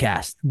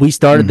podcast. We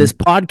started this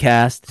Mhm.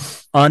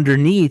 podcast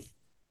underneath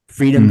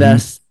Freedom Mhm.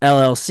 Vest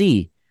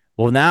LLC.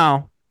 Well,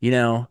 now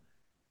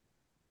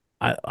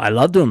I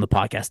love doing the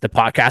podcast. The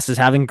podcast is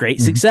having great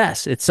Mhm.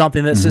 success. It's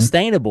something that's Mhm.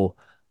 sustainable.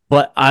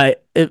 But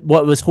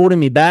what was holding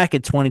me back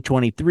in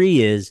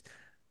 2023 is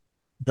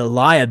the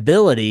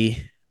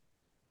liability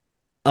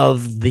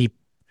of the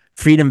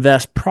Freedom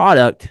Vest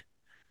product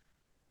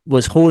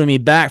was holding me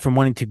back from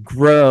wanting to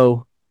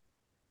grow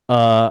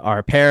our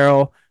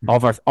apparel,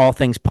 all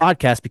things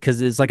podcast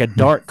because it's like a Mhm.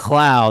 dark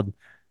cloud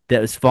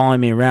that was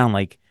following me around.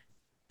 Like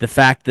the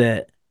fact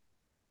that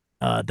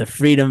the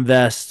Freedom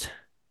Vest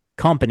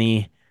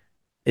company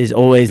is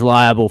always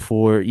liable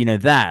for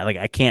that. Like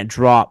I can't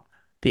drop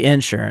the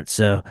insurance,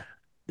 so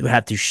I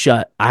had to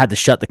shut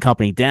the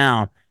company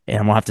down, and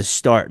I'm gonna have to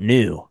start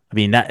new. I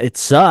mean that it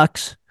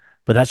sucks,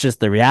 but that's just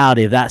the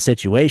reality of that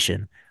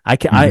situation.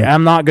 Mhm.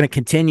 I'm not gonna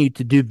continue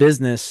to do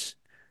business,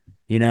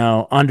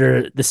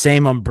 under the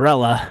same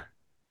umbrella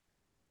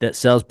that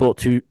sells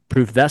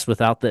bulletproof vests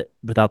without the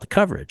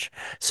coverage.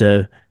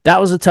 So that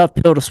was a tough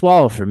pill to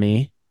swallow for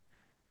me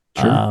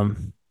Sure.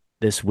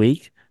 this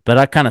week. But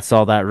I kind of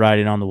saw that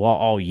writing on the wall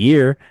all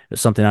year.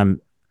 It's something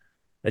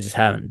I just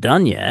haven't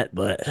done yet.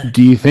 But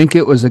Do you think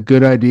it was a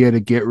good idea to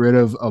get rid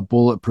of a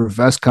bulletproof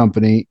vest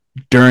company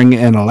during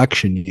an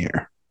election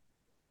year?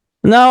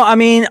 no, I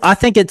mean I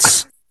think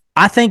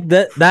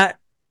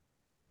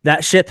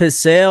that ship has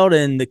sailed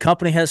and the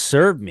company has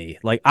served me.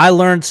 Like I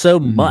learned so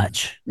Mhm.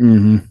 much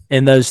Mhm.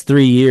 in those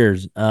 3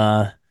 years.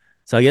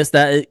 So I guess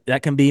that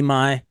can be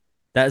my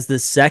That is the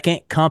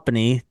second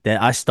company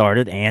that I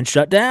started and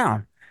shut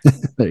down.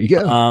 There you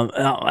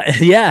go.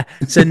 Yeah.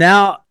 So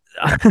now,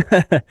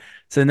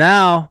 so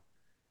now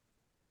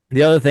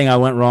the other thing I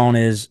went wrong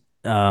is,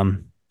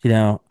 I'm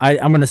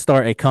going to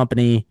start a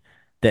company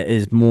that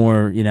is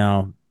more,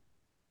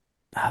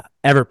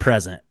 ever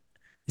present.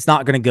 It's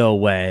not going to go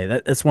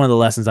away. That's one of the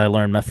lessons I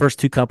learned. My first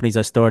two companies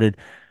I started,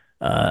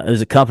 it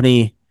was a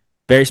company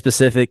very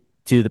specific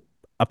to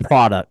a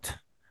product.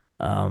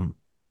 Um,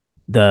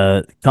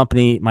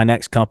 my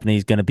next company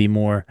is going to be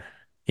more,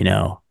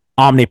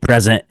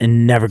 omnipresent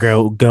and never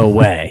go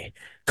away.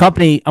 I'm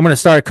going to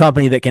start a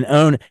company that can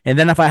own, and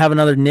then if I have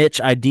another niche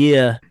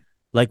idea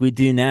like we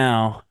do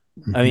now,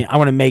 I Mhm. mean, I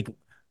want to make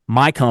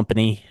my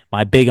company,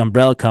 my big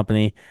umbrella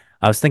company.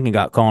 I was thinking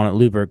about calling it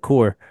Luberg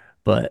Core,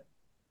 but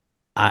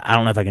I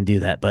don't know if I can do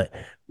that. But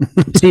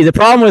see, the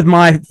problem with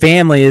my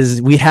family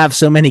is we have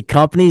so many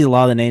companies, a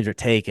lot of the names are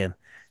taken,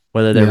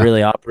 whether they're Yeah,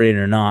 really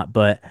operating or not.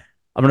 But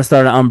I'm going to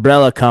start an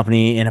umbrella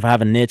company. And if I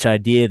have a niche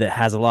idea that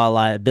has a lot of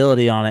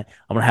liability on it,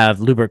 I'm going to have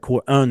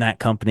Lubercore own that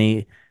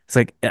company. It's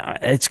like,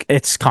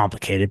 it's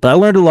complicated, but I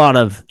learned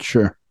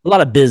sure. a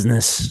lot of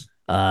business,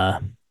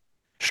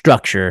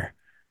 structure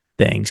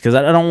things because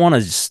I don't want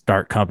to just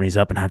start companies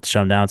up and have to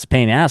shut them down. It's a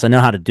pain in the ass. I know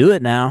how to do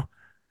it now.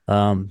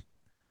 Um,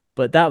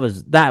 but that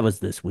was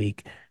this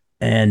week.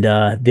 And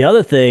the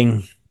other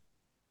thing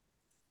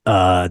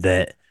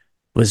that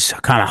was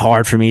kind of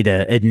hard for me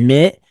to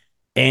admit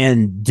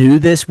and do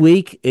this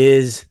week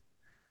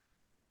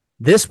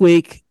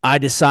I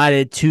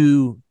decided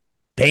to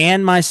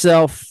ban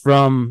myself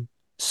from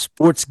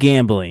sports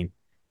gambling.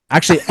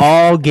 Actually,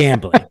 all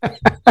gambling.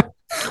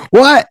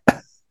 What?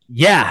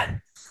 Yeah.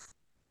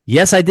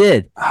 Yes, I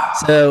did.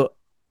 So,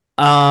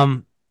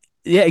 um,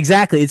 yeah,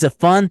 exactly. It's a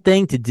fun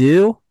thing to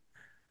do.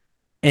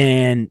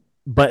 And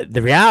but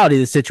the reality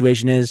of the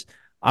situation is,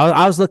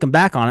 I was looking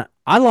back on it.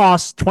 I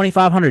lost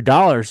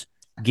 $2,500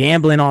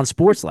 gambling on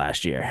sports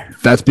last year.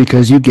 That's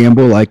because you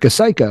gamble like a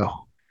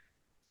psycho.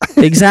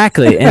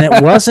 Exactly, and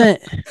it wasn't.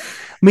 I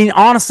mean,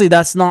 honestly,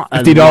 that's not a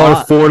 $50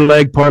 lot.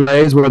 four-leg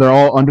parlays where they're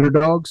all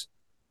underdogs.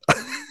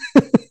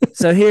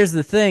 So here's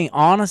the thing.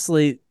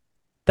 Honestly,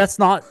 that's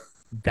not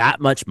that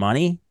much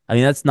money. I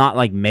mean, that's not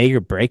like make or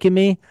breaking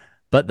me.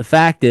 But the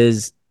fact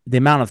is, the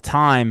amount of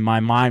time my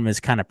mind was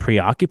kind of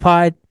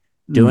preoccupied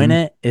doing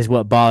Mm-hmm. it is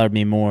what bothered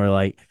me more.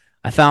 Like,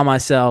 I found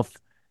myself,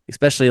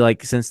 especially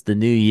like since the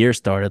new year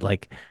started,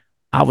 like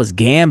I was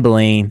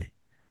gambling.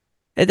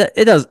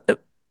 It does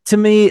to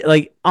me,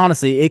 like,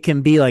 honestly, it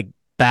can be like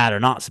bad or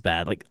not so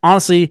bad. Like,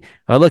 honestly, if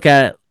I look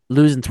at it,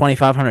 losing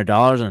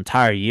 $2,500 an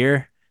entire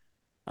year,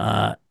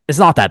 it's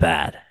not that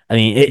bad. I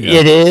mean, Yeah.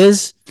 it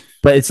is,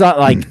 but it's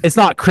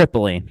not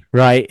crippling,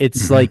 right?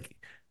 It's Mm-hmm. like,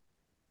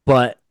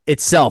 but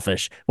it's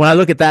selfish. When I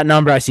look at that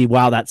number, I see,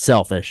 wow, that's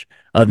selfish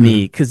of Mm-hmm.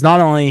 me. Because not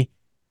only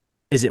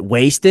is it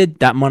wasted,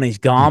 that money's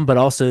gone, but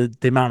also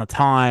the amount of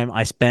time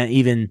I spent,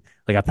 even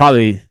like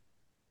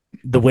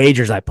the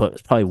wagers I put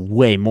was probably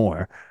way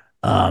more.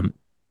 Um,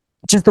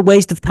 just a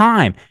waste of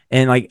time.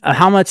 And like,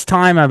 how much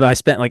time have I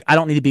spent? Like, I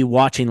don't need to be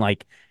watching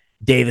like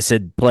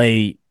Davison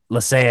play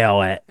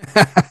LaSalle at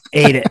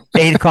 8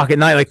 o'clock at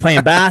night, like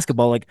playing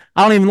basketball. Like,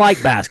 I don't even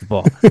like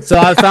basketball. So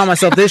I found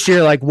myself this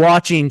year like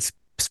watching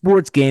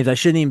sports games I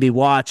shouldn't even be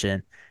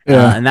watching.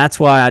 Yeah. And that's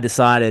why I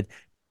decided, I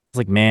was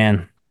like,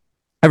 man,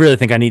 I really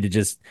think I need to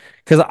just,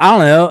 because I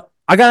don't know,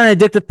 I got an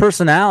addictive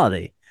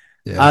personality.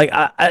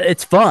 Yeah.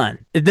 It's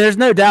fun. There's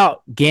no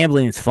doubt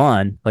gambling is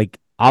fun. Like,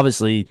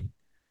 obviously,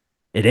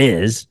 it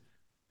is.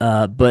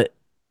 But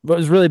what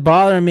was really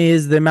bothering me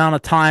is the amount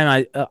of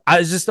time I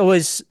was just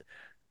always,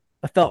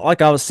 I felt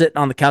like I was sitting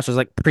on the couch. I was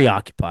like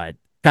preoccupied,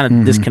 kind of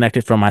Mm-hmm.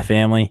 disconnected from my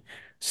family.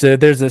 So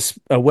there's a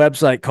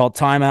website called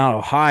Timeout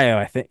Ohio,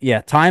 I think.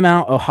 Yeah,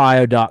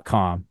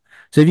 timeoutohio.com.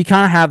 So if you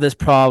kind of have this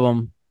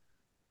problem,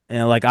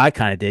 like I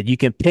kind of did, you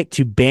can pick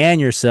to ban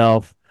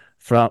yourself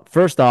from,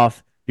 first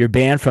off, you're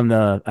banned from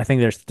I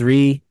think there's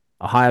 3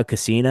 Ohio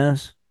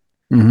casinos.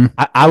 Mm-hmm.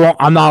 I won't,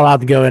 I'm not allowed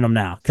to go in them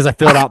now because I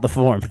filled out the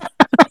form.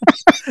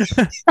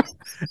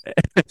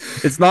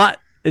 It's not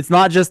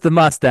just the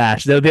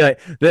mustache. They'll be like,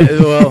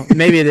 well,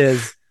 maybe it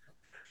is.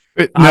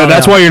 I No, don't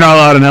that's know. why you're not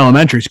allowed in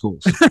elementary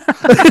schools.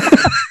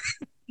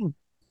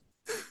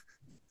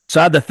 So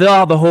I had to fill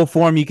out the whole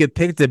form. You could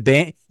pick the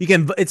ban. You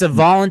can. It's a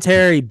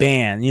voluntary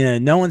ban.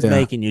 No one's Yeah.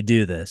 making you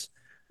do this.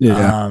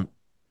 Yeah. Um,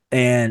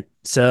 and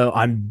so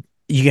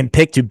You can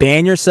pick to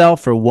ban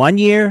yourself for 1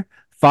 year,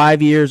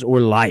 5 years, or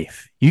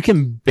life. You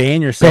can ban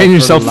Paying yourself for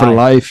yourself for life.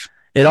 life.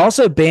 It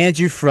also bans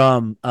you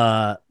from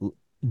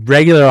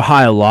regular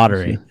Ohio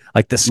lottery,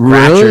 like the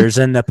Really? scratchers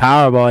and the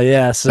Powerball.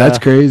 Yeah. That's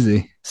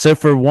crazy. So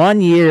for 1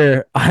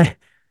 year, I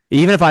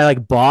even if I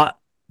like bought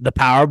the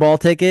Powerball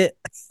ticket,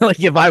 like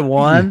if I Yeah.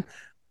 won,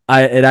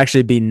 it'd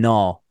actually be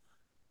null.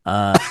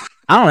 Uh,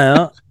 I don't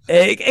know.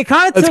 It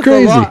kind of That's took a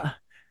crazy. lot.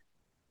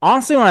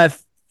 Honestly, when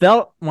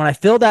I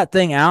filled that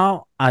thing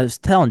out, I was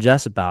telling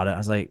Jess about it. I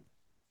was like,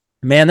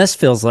 man, this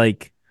feels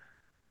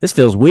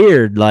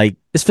weird. Like,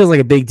 this feels like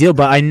a big deal,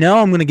 but I know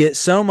I'm gonna get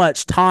so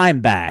much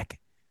time back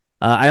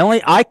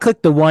I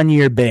clicked the 1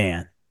 year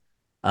ban.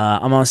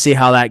 I'm gonna see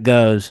how that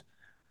goes.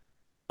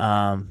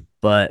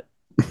 But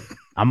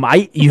I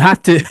might. You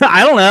have to.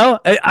 I don't know.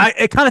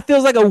 It kind of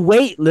feels like a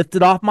weight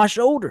lifted off my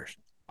shoulders.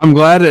 I'm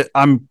glad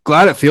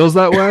it feels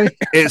that way.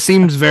 It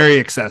seems very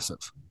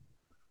excessive.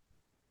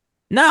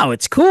 No,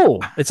 it's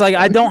cool. It's like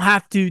I don't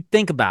have to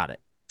think about it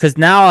because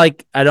now,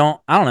 like, I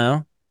don't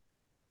know.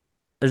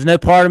 There's no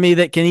part of me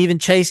that can even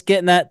chase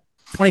getting that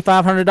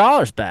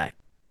 $2,500 back.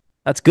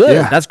 That's good.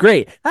 Yeah. That's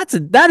great.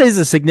 That is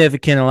a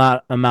significant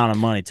amount of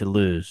money to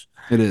lose.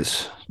 It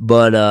is.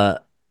 But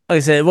like I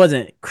said, it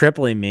wasn't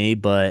crippling me,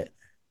 but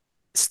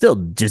still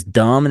just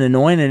dumb and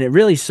annoying, and it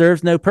really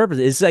serves no purpose.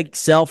 It's like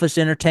selfish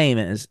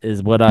entertainment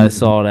is what I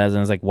saw it as, and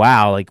I was like,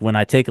 wow. Like when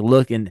I take a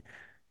look and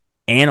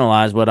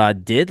analyze what I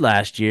did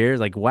last year,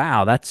 like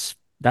wow, that's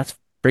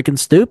freaking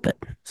stupid.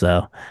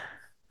 So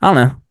I don't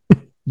know.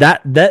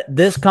 That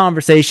this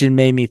conversation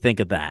made me think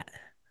of that.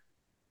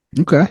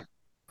 Okay.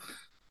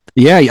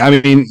 Yeah, I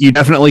mean, you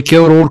definitely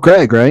killed old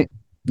Craig, right?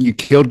 You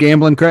killed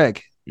Gamblin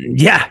Craig.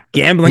 Yeah,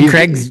 Gambling He's-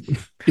 Craig's.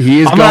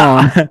 He is I'm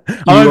gone. gonna, I'm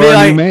You gonna be are a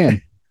like, new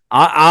man.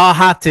 I'll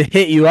have to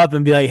hit you up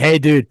and be like, hey,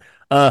 dude,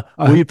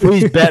 will you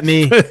please bet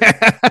me?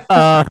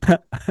 I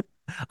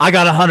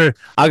got 100.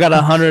 I got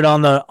 100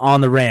 on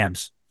the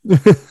Rams.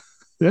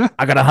 Yeah.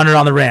 I got 100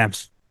 on the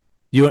Rams.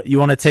 You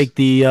want to take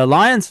the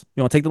Lions?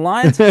 You want to take the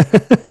Lions?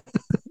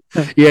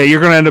 Yeah, you're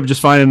gonna end up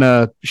just finding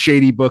a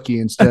shady bookie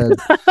instead.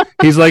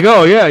 He's like,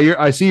 "Oh yeah,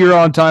 I see you're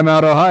on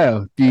Timeout,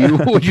 Ohio.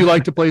 Would you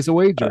like to place a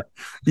wager?"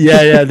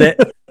 Yeah.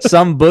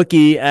 Some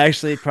bookie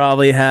actually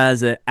probably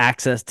has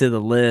access to the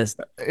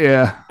list.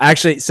 Yeah.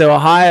 Actually, so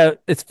Ohio,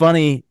 it's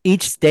funny.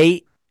 Each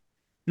state,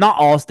 not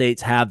all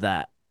states have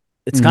that.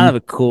 It's kind of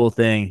a cool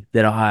thing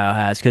that Ohio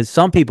has because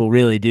some people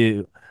really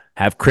do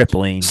have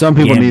crippling. Some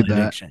people need gambling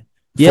that addiction.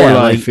 for Yeah,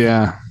 life. like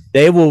Yeah.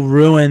 they will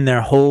ruin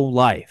their whole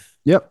life.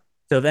 Yep.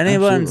 So if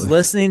anyone's Absolutely.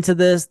 listening to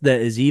this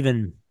that is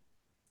even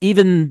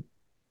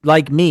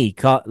like me,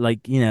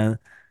 like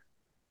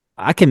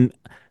I can.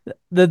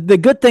 The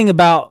good thing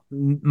about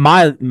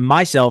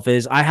myself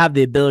is I have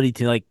the ability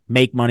to like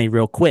make money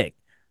real quick,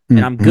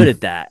 and I'm good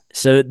at that.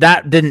 So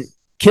that didn't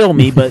kill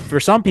me, but for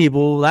some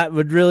people that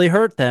would really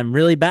hurt them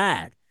really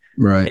bad.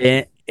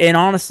 Right. And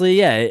honestly,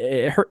 yeah,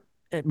 it hurt.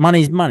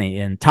 Money's money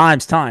and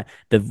time's time.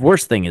 The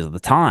worst thing is the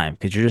time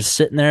because you're just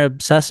sitting there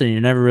obsessing. You're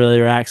never really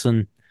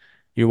relaxing.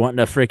 You're wanting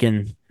to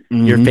freaking.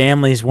 Your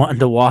family's wanting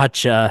to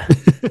watch,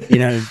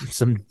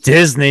 some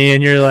Disney,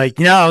 and you're like,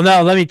 no,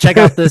 let me check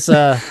out this.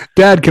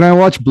 Dad, can I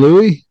watch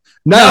Bluey?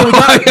 No,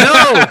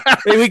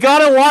 We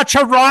gotta watch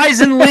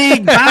Horizon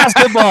League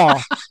basketball.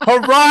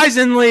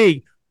 Horizon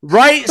League.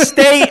 Wright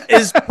State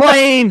is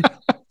playing.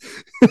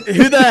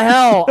 Who the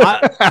hell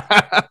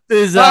I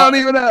don't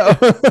even know.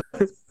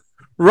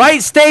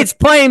 Wright State's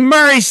playing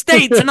Murray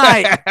State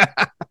tonight.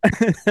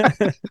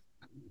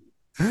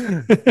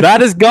 That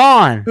is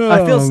gone.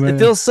 It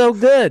feels so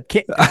good.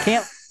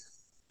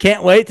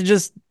 Can't wait to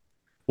just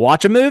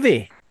watch a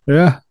movie.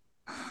 Yeah.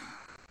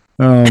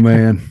 Oh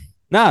man.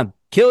 Nah,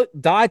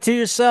 die to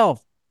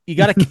yourself. You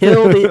got to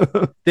kill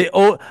the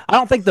old. I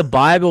don't think the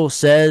Bible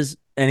says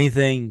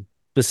anything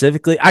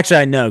specifically.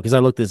 Actually, I know because I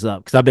looked this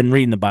up because I've been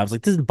reading the Bible. It's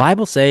like, does the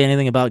Bible say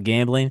anything about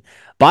gambling?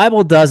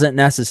 Bible doesn't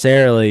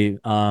necessarily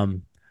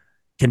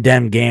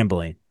condemn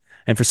gambling.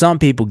 And for some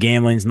people,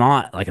 gambling's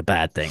not like a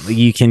bad thing. Like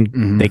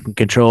they can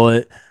control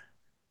it,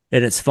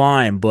 and it's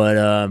fine.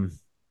 But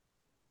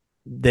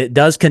it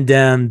does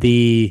condemn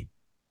the,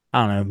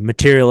 I don't know,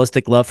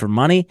 materialistic love for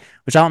money,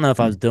 which I don't know if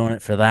I was doing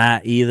it for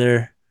that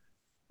either.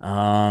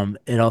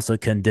 It also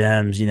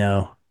condemns,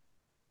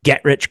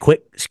 get rich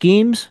quick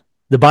schemes.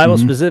 The Bible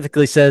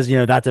specifically says,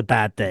 that's a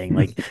bad thing.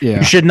 Like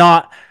you should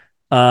not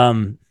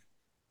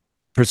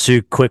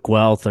pursue quick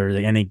wealth or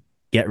any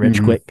get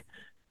rich quick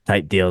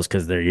type deals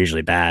because they're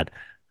usually bad.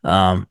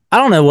 I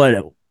don't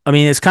know I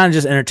mean, it's kind of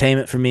just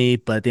entertainment for me,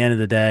 but at the end of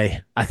the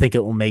day, I think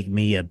it will make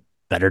me a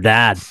better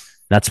dad.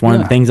 That's one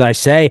of the things I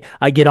say.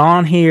 I get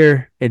on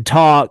here and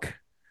talk,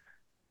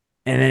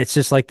 and it's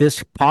just like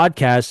this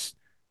podcast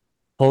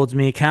holds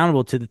me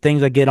accountable to the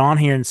things I get on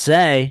here and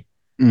say.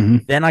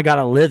 Then I got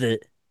to live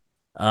it.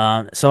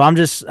 So I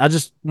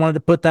just wanted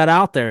to put that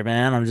out there,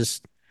 man. I'm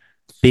just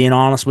being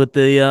honest with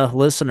the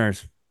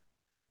listeners.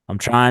 I'm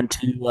trying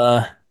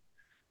to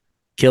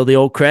kill the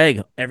old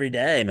Craig every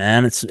day,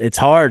 man. It's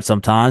hard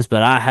sometimes,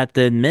 but I have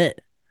to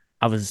admit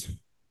I was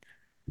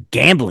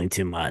gambling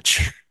too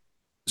much.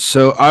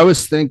 So I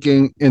was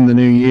thinking in the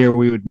new year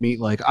we would meet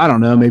like, I don't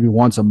know, maybe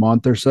once a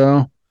month or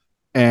so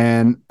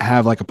and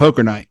have like a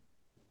poker night.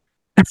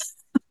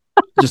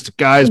 Just a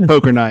guy's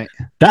poker night.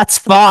 That's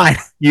fine.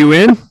 You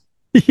in?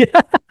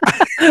 Yeah.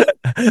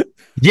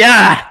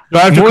 Yeah. Do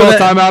I have to call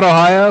Timeout,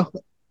 Ohio?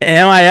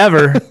 Am I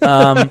ever?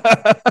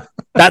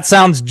 That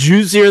sounds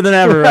juicier than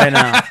ever right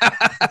now.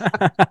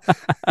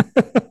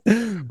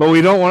 But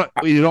we don't want.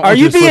 Are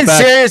you being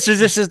serious, or is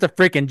this just a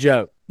freaking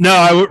joke? No,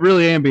 I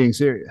really am being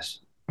serious.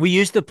 We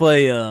used to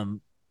play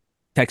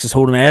Texas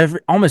Hold'em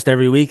almost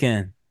every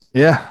weekend.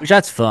 Yeah, which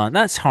that's fun.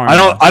 That's hard.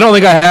 I don't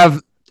think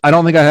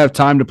I have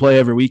time to play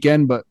every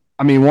weekend, but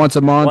I mean, once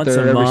a month once a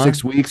or every month.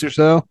 6 weeks or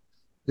so.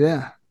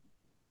 Yeah.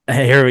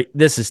 Hey,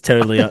 this is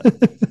totally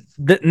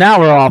now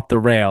we're off the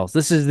rails.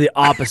 This is the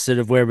opposite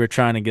of where we're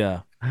trying to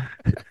go.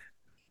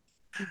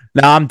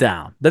 No, I'm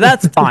down, but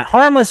that's fine.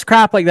 Harmless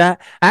crap like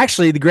that.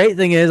 Actually, the great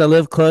thing is I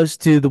live close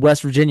to the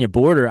West Virginia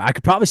border. I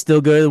could probably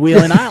still go to the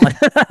Wheeling Island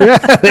Yeah.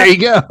 There you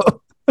go.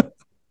 and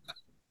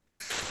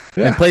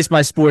Yeah. place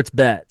my sports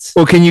bets.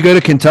 Well, can you go to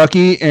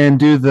Kentucky and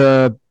do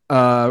the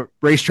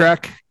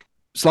racetrack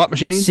slot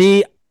machines?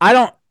 See, I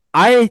don't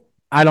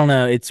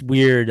know. It's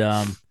weird.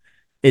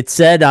 It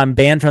said I'm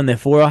banned from the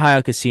 4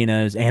 Ohio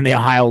casinos and the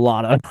Ohio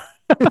Lotto,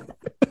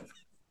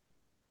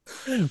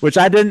 which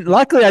I didn't.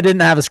 Luckily, I didn't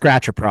have a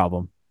scratcher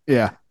problem.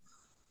 Yeah.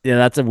 Yeah,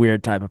 that's a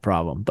weird type of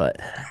problem, but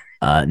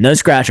no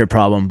scratcher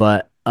problem.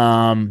 But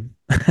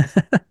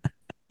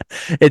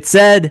it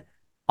said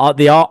all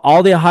the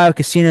Ohio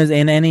casinos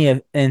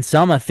and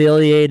some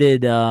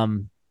affiliated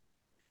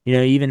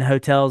even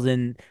hotels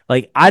in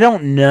like I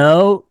don't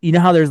know. You know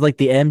how there's like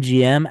the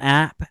MGM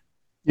app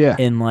Yeah.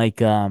 in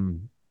like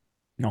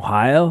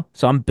Ohio,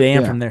 so I'm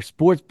banned Yeah. from their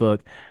sports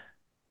book.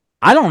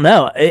 I don't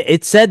know.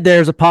 It said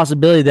there's a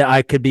possibility that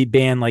I could be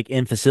banned like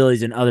in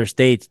facilities in other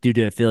states due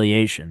to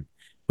affiliation,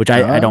 which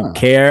I don't Ah.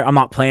 care. I'm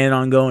not planning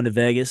on going to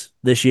Vegas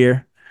this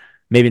year.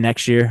 Maybe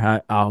next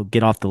year I'll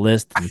get off the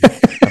list and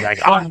I'm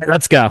like, all right,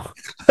 let's go.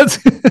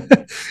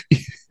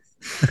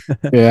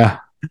 Yeah.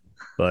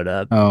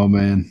 But Oh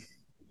man.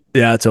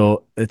 yeah,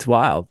 it's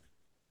wild.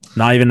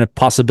 Not even a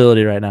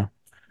possibility right now.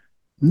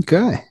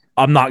 Okay.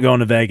 I'm not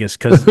going to Vegas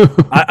because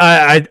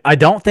I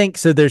don't think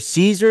so. There's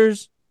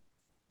Caesars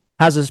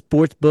has a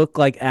sports book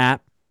like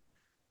app.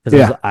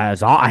 Yeah.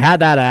 I had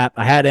that app.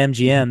 I had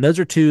MGM. Those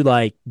are two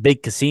like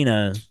big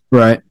casinos,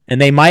 Right. and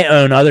they might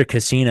own other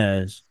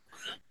casinos.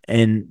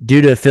 And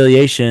due to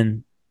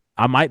affiliation,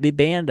 I might be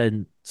banned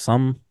in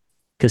some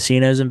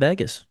casinos in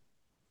Vegas.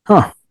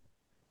 Huh.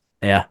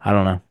 Yeah, I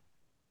don't know.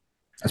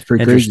 That's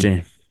pretty crazy.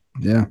 Interesting.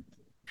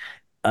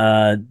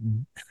 Yeah.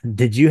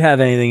 Did you have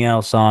anything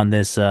else on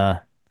this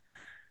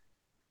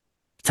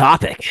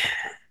topic?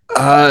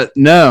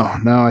 No.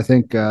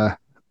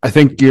 I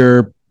think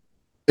your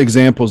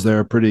examples there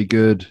are pretty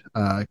good.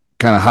 Kind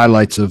of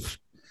highlights of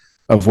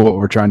what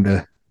we're trying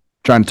to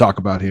talk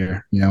about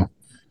here. Yeah.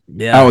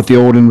 Out with the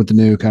old, in with the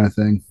new, kind of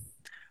thing.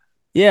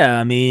 Yeah,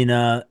 I mean,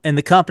 and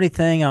the company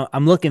thing,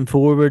 I'm looking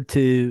forward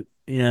to,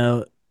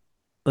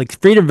 like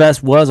Freedom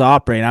Vest was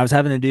operating. I was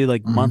having to do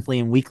like monthly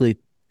and weekly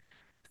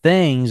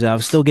things. I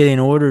was still getting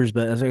orders,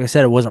 but like I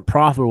said, it wasn't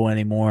profitable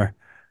anymore.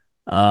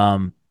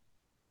 Um,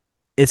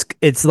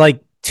 it's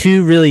like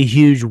two really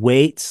huge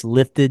weights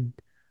lifted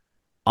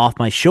off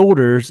my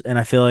shoulders, and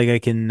I feel like I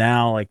can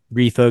now like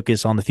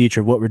refocus on the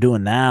future of what we're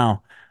doing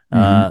now.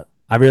 Mm-hmm.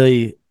 I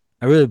really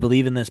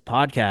believe in this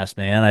podcast,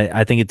 man.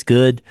 I think it's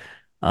good.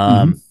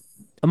 Mm-hmm.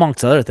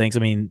 Amongst other things, I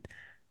mean,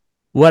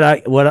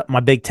 what my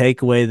big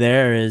takeaway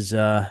there is,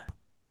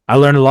 I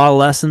learned a lot of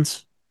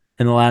lessons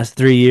in the last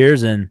 3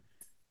 years, and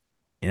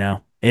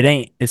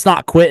it's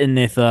not quitting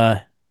if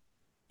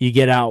you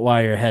get out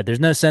while you're ahead. There's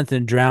no sense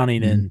in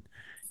drowning in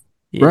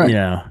Right.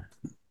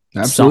 something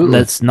Absolutely.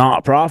 that's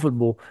not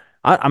profitable.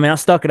 I mean, I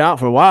stuck it out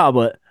for a while,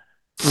 but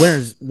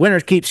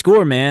winners keep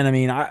score, man. I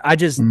mean, I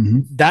just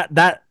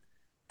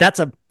that's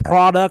a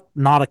product,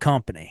 not a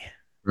company.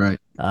 Right.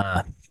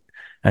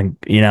 And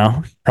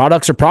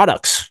products are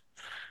products.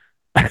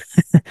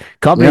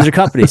 Companies are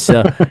companies.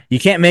 So you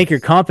can't make your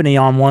company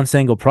on one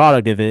single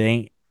product if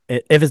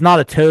it's not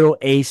a total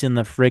ace in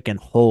the freaking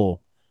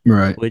hole.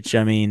 Right. Which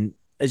I mean,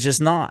 it's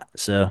just not.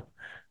 So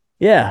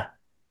yeah.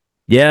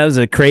 Yeah, it was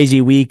a crazy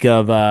week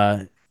of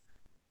a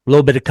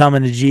little bit of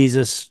coming to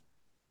Jesus.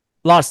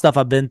 A lot of stuff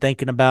I've been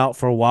thinking about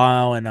for a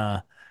while, and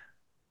I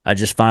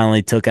just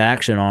finally took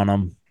action on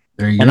them.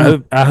 There you And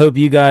go. I hope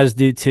you guys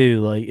do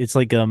too. Like it's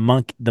like the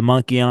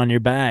monkey on your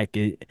back.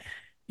 You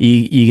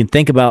can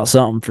think about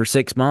something for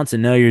 6 months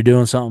and know you're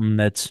doing something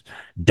that's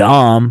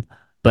dumb,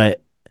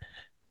 but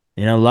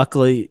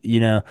luckily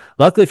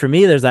for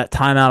me, there's that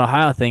Time Out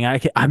Ohio thing.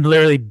 I'm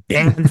literally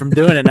banned from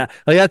doing it now.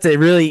 Like that's a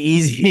really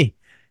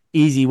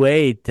easy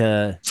way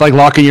to. It's like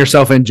locking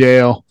yourself in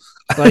jail.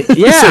 Like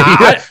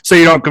yeah, so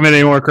you don't commit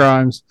any more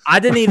crimes. I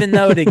didn't even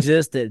know it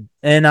existed,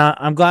 and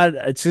I'm glad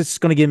it's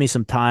just going to give me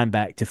some time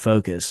back to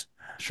focus.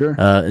 Sure,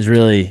 is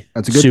really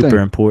that's a good super thing.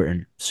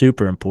 important.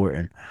 Super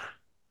important.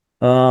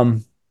 Well,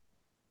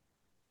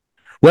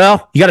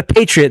 you got a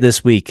Patriot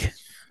this week.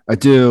 I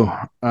do.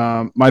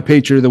 My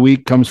Patriot of the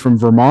week comes from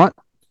Vermont,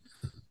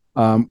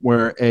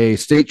 where a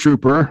state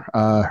trooper,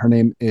 her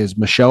name is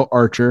Michelle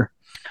Archer.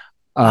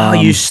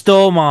 You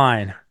stole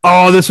mine.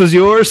 Oh, this was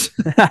yours?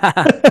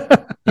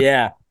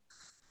 Yeah.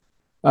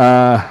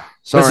 Sorry,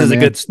 this is man.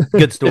 a good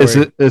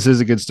story. This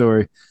is a good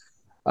story.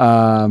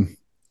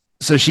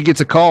 So she gets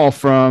a call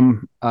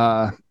from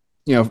a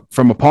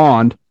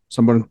pond.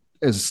 Someone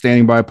is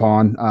standing by a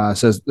pond.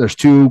 Says there's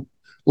two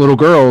little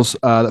girls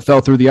that fell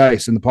through the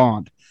ice in the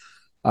pond.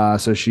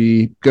 So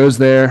she goes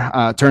there.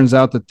 Turns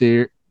out that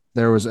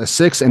there was a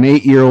 6 and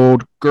 8 year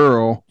old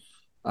girl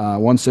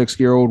one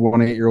 6-year-old, one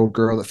 8-year-old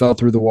girl that fell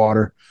through the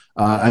water.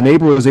 A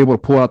neighbor was able to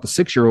pull out the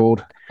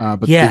 6-year-old,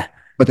 Yeah.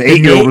 but the The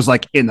 8-year-old na- was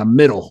like in the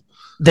middle.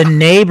 the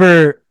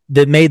neighbor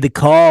that made the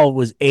call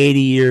was 80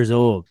 years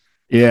old.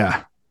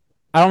 Yeah,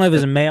 I don't know if it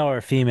was a male or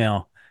a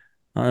female.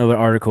 I don't know what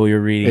article you're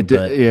reading,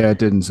 but it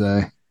didn't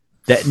say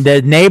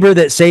the neighbor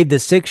that saved the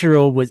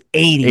 6-year-old was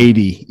 80,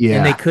 80.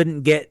 and they Yeah,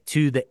 couldn't get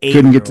to the eight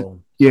couldn't year get to.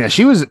 old. Yeah,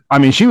 she was. I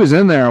mean, she was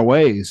in there a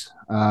ways.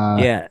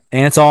 Yeah,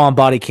 and it's all on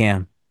body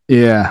cam.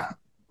 Yeah.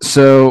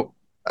 So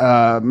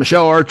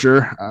Michelle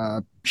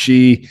Archer,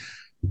 she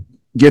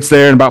gets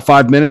there in about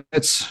 5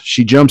 minutes.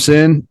 She jumps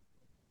in,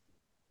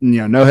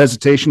 no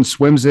hesitation,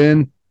 swims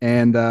in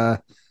and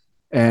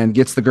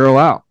gets the girl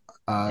out.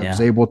 Yeah.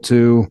 Was able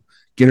to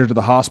get her to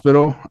the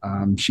hospital.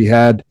 She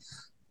had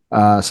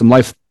some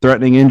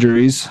life-threatening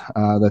injuries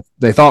that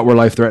they thought were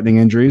life-threatening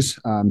injuries.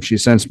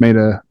 She's since made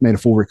a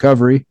full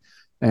recovery,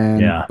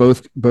 and Yeah.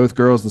 both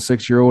girls, the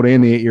 6-year-old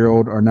and the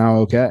 8-year-old, are now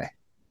okay.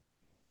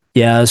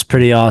 Yeah, it's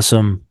pretty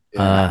awesome.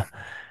 Yeah.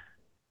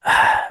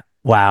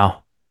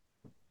 Wow.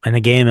 In a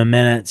game of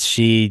minutes,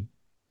 she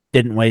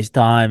didn't waste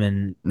time,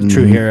 and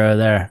true Mm-hmm. hero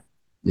there.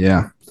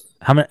 Yeah.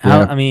 How many?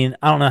 How? Yeah. I mean,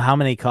 I don't know how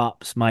many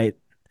cops might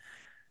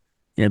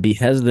be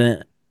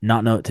hesitant,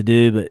 not know what to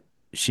do, but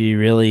she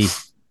really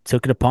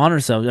took it upon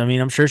herself. I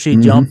mean, I'm sure she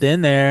Mm-hmm. jumped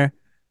in there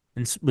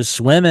and was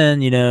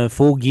swimming,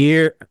 full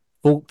gear,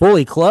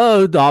 fully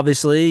clothed.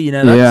 Obviously,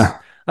 Yeah.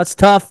 that's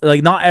tough.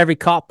 Like, not every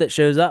cop that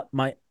shows up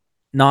might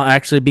not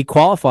actually be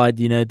qualified,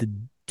 to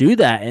do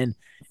that, and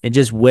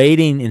just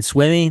wading and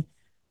swimming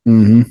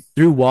Mm-hmm.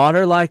 through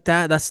water like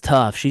that. That's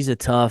tough. She's a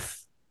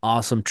tough,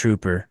 awesome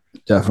trooper.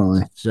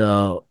 Definitely.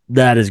 So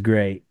that is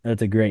great.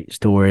 That's a great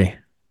story.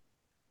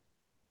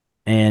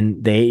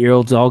 And the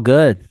 8-year-old's all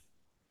good.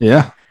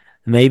 Yeah.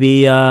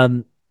 Maybe I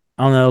don't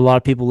know, a lot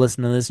of people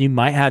listen to this. You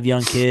might have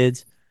young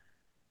kids.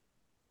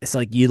 It's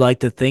like you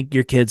like to think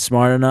your kid's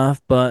smart enough,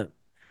 but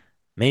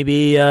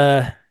maybe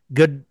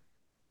good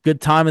good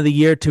time of the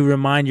year to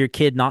remind your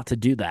kid not to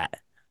do that.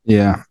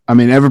 Yeah. I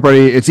mean,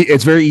 everybody.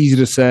 It's very easy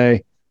to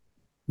say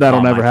that'll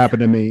Oh never my happen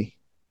to me.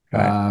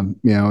 right.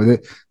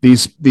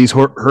 These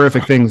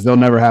horrific things, they'll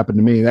never happen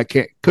to me. That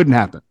couldn't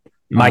happen.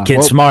 My kid's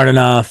Well, smart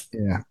enough.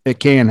 yeah, it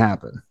can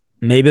happen.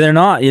 Maybe they're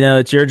not.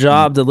 It's your Mm.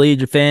 job to lead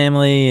your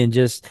family and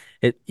just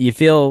you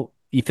feel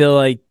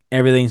like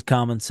everything's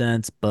common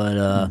sense, but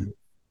Mm.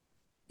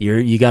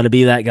 you got to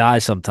be that guy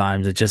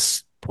sometimes. It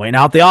just point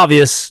out the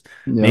obvious.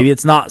 Yep. Maybe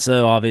it's not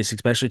so obvious,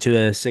 especially to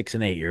a 6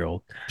 and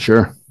 8-year-old.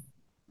 Sure.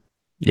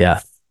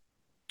 Yeah.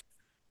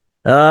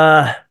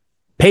 Uh,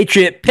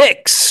 Patriot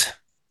picks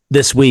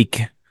this week.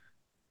 What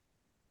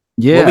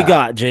we Yeah.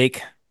 got,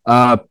 Jake?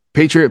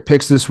 Patriot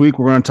picks this week.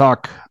 We're going to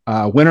talk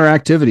winter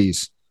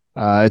activities.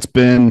 It's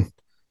been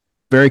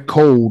very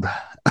cold.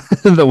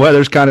 The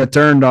weather's kind of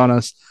turned on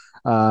us.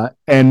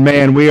 And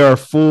man, we are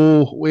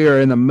full. We are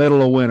in the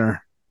middle of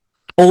winter.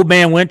 Old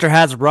man winter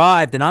has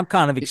arrived, and I'm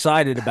kind of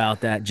excited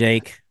about that,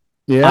 Jake.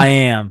 I Yeah.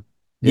 am.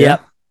 Yeah.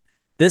 Yep.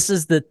 This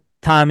is the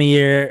time of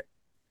year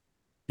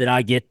that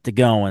I get to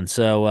going.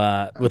 So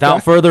Okay.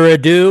 without further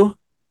ado,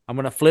 I'm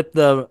gonna flip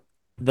the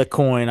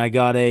coin. I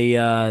got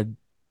a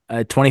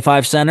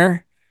 25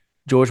 center.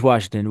 George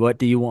Washington. What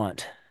do you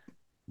want?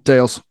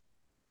 Tails.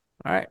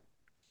 All right,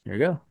 here we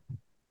go.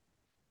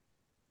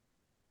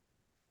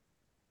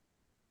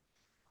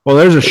 Well,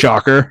 there's a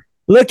shocker.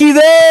 Looky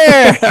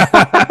there.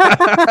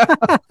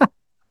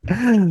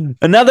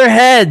 Another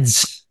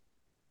heads.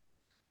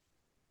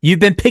 You've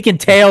been picking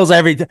tails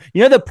every time.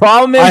 The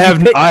problem is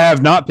I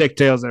have not picked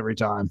tails every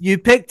time. you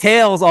pick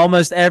tails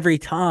almost every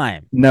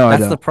time. No, I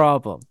That's don't. the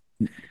problem.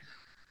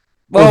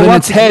 Well, then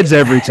once it's heads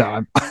every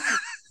time.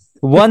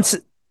 once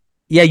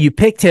yeah, you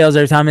pick tails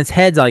every time. It's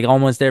heads like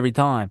almost every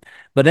time.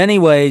 But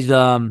anyways,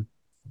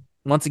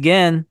 once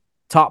again,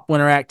 top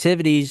winter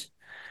activities.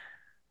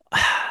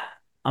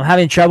 I'm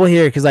having trouble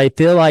here because I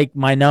feel like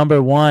my number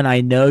one,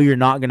 I know you're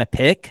not gonna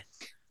pick.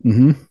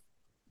 Mm-hmm.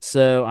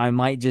 So I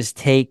might just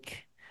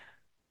take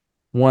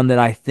one that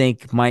I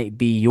think might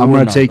be your I'm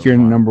going to take your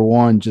one. number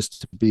one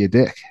just to be a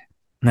dick.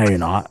 No, you're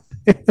not.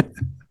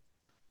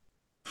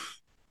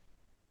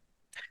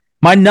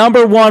 My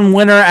number one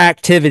winter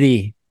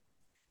activity.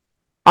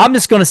 I'm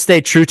just going to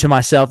stay true to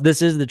myself.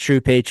 This is the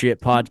True Patriot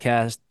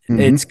podcast. Mm-hmm.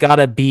 It's got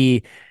to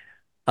be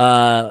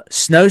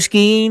snow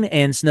skiing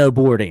and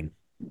snowboarding.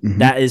 Mm-hmm.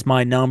 That is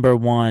my number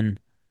one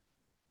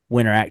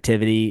winter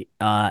activity.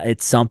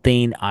 It's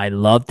something I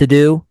love to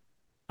do.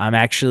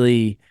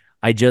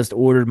 I just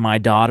ordered my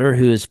daughter,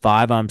 who is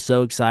 5. I'm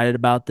so excited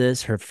about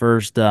this. Her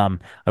first, I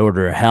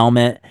ordered a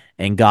helmet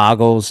and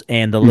goggles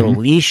and the little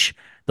leash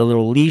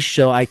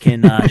so I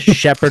can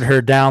shepherd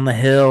her down the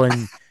hill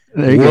and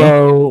There you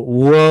go.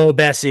 whoa,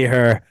 Bessie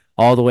her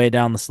all the way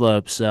down the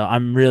slope. So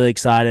I'm really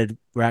excited.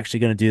 We're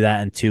actually going to do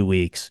that in 2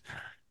 weeks.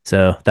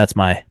 So that's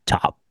my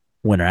top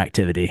winter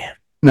activity.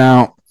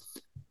 Now,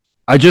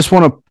 I just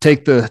want to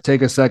take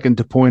a second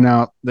to point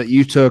out that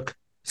you took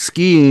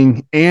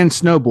skiing and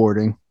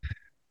snowboarding.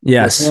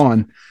 Yes.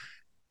 One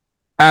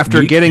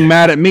after getting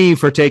mad at me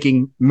for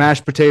taking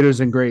mashed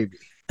potatoes and gravy.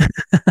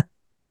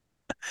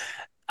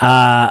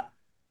 Uh,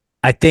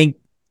 I think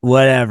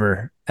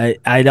whatever.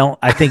 I don't.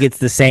 I think it's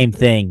the same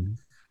thing.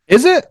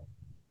 Is it?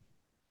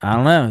 I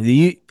don't know.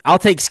 I'll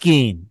take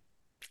skiing.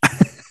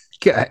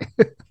 Okay.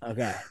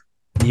 Okay.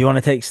 You want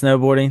to take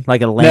snowboarding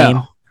like a No,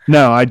 lame?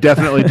 no, I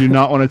definitely do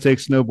not want to take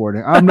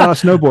snowboarding. I'm not a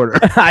snowboarder.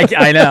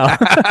 I know.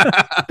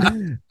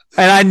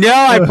 And I know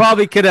I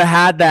probably could have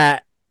had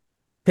that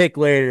pick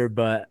later,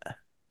 but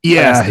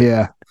Yeah,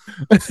 yeah.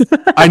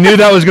 I knew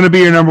that was going to be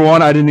your number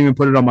one. I didn't even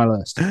put it on my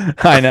list.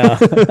 I know.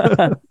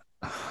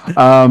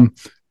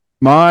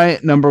 My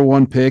number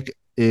one pick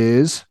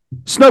is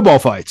snowball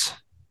fights.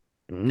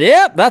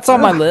 Yep, that's on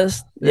my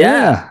list.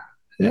 Yeah.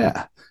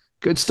 Yeah.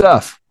 Good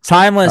stuff.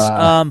 Timeless.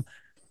 I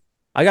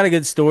got a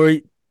good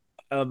story.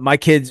 My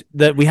kids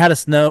that we had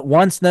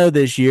one snow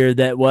this year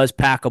that was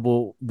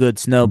packable, good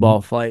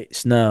snowball fight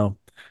snow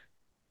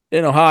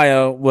in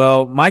Ohio.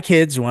 Well, my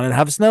kids wanted to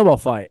have a snowball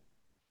fight.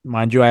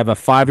 Mind you, I have a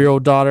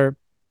 5-year-old daughter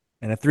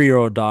and a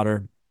 3-year-old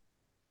daughter,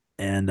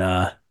 and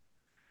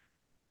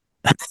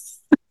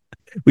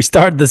we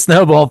started the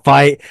snowball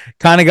fight.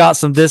 Kind of got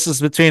some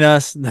distance between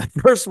us. The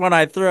first one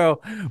I throw,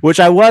 which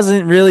I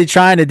wasn't really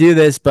trying to do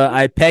this, but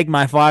I pegged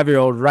my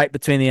 5-year-old right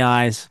between the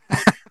eyes.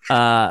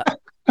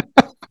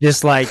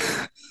 Just like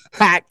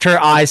packed her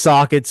eye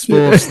sockets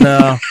full of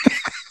snow,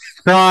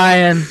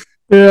 crying.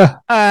 Yeah.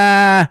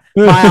 My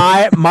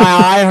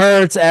eye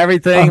hurts.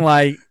 Everything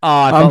like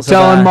I I'm felt so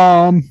telling bad.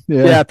 mom.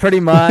 Yeah, pretty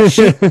much.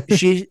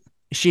 She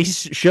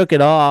shook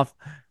it off.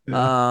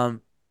 But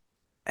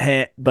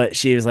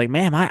she was like,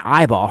 "Man, my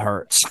eyeball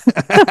hurts."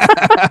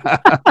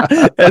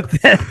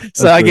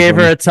 So I gave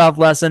her a tough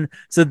lesson.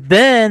 So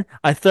then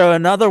I throw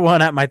another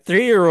one at my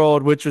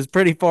 3-year-old, which was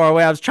pretty far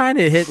away. I was trying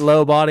to hit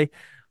low body.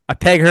 I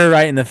peg her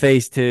right in the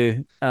face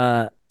too.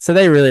 So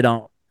they really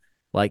don't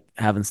like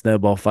having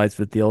snowball fights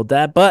with the old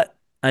dad, but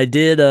I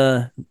did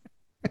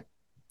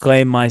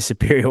claim my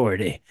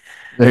superiority.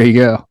 There you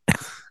go.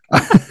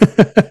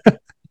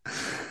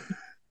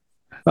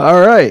 All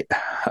right.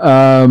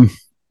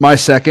 My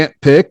second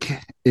pick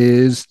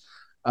is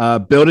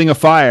building a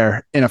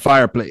fire in a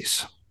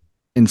fireplace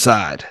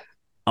inside.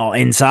 Oh,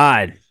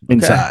 inside. Okay.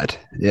 Inside.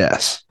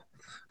 Yes.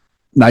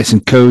 Nice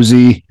and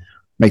cozy.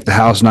 Make the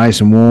house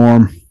nice and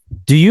warm.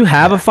 Do you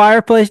have a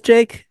fireplace,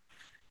 Jake?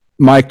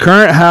 My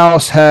current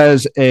house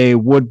has a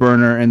wood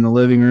burner in the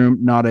living room,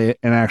 not an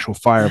actual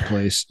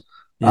fireplace.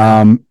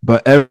 Yeah.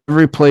 But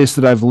every place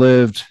that I've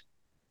lived,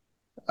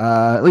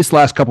 at least the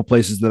last couple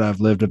places that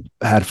I've lived have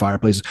had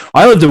fireplaces.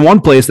 I lived in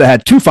one place that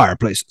had 2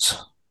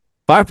 fireplaces.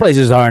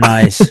 Fireplaces are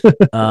nice.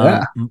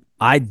 Yeah.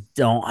 I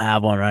don't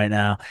have one right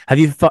now. Have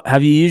you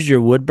used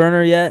your wood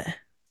burner yet?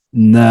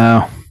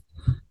 No.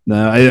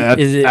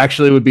 It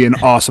actually would be an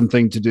awesome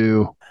thing to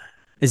do.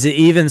 Is it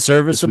even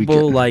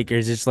serviceable? Like, or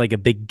is this like a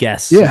big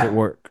guess? Yeah. If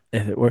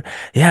it were,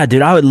 yeah,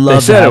 dude, I would love.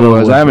 They said it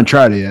was. I haven't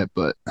tried it yet,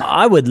 but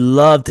I would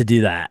love to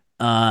do that.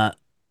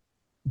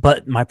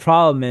 But my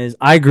problem is,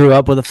 I grew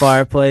up with a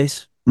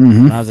fireplace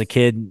when I was a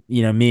kid.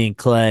 You know, me and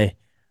Clay,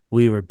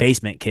 we were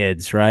basement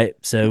kids, right?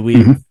 So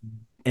and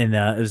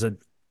it's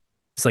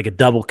like a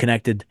double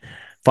connected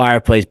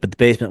fireplace, but the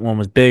basement one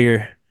was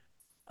bigger.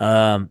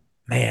 Man,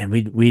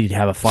 we'd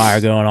have a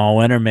fire going all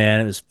winter, man.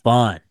 It was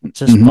fun. It's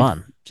just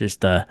fun.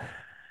 Just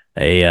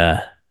there's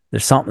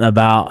something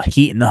about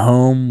heating the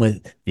home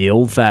with the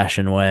old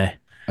fashioned way.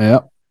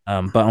 Yep.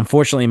 But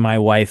unfortunately my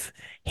wife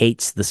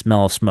hates the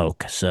smell of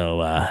smoke.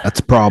 So that's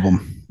a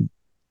problem.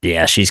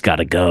 Yeah, she's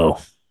gotta go.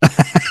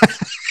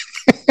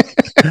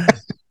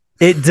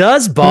 It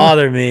does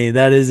bother me.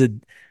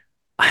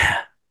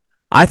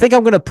 I think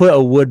I'm gonna put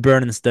a wood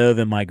burning stove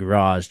in my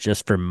garage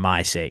just for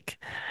my sake.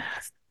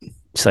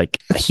 It's like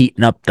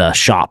heating up the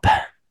shop.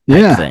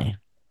 Yeah. Thing.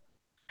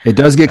 It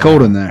does get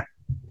cold in there.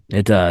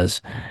 It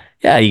does.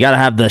 Yeah, you got to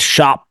have the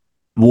shop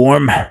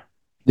warm.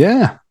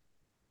 Yeah.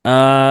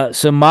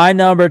 So my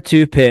number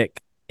 2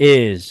 pick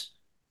is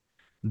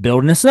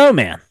building a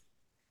snowman.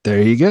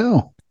 There you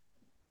go.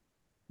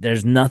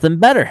 There's nothing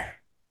better.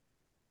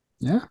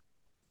 Yeah.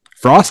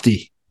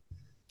 Frosty.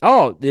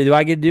 Oh, do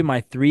I get to do my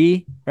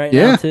 3 right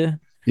now too?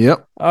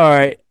 Yep. All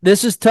right.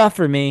 This is tough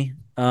for me.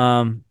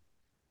 But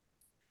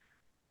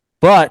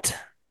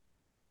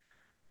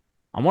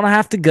I'm going to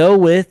have to go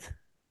with,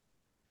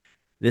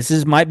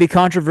 might be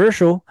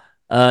controversial,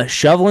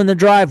 shoveling the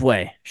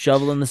driveway,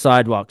 shoveling the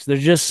sidewalks.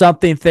 There's just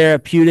something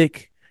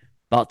therapeutic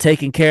about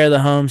taking care of the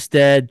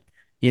homestead.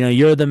 You know,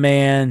 you're the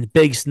man,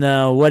 big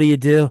snow. What do you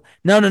do?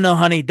 No,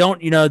 honey.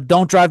 Don't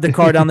drive the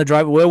car down the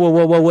driveway.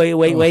 Whoa,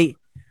 wait.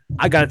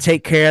 I got to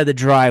take care of the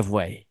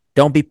driveway.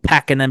 Don't be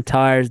packing them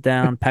tires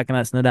down, packing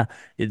that snow down.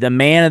 The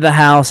man of the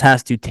house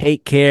has to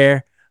take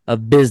care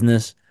of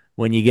business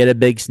when you get a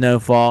big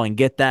snowfall and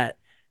get that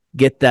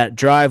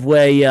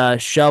driveway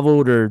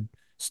shoveled or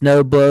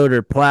snow blowed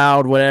or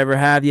plowed, whatever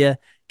have you.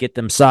 Get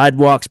them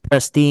sidewalks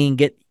pristine.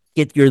 Get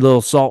your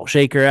little salt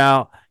shaker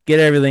out. Get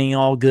everything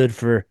all good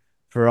for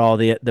all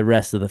the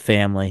rest of the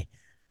family.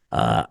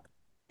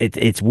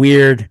 It's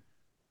weird,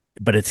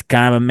 but it's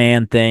kind of a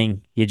man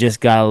thing. You just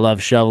gotta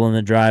love shoveling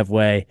the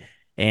driveway.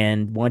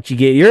 And once you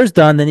get yours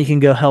done, then you can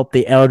go help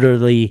the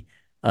elderly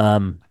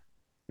um,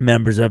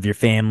 members of your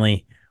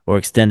family or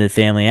extended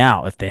family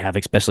out if they have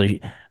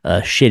especially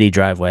a shitty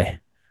driveway.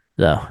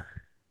 So,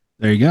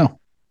 There you go.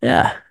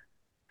 yeah.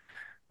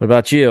 What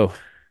about you?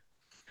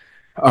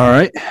 All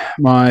right.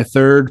 My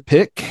third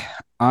pick,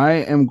 I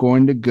am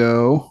going to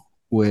go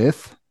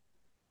with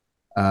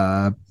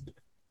uh,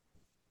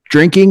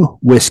 drinking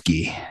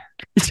whiskey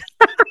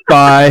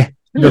by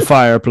the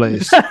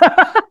fireplace.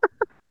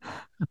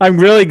 I'm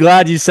really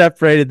glad you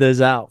separated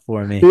those out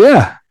for me.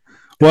 Yeah.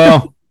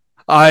 Well,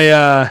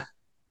 I've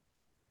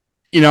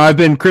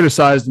been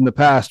criticized in the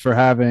past for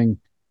having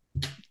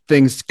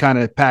things kind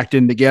of packed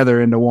in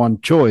together into one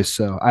choice.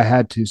 So I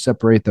had to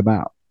separate them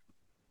out.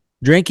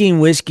 Drinking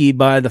whiskey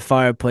by the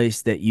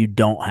fireplace that you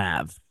don't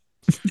have.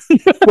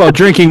 Well,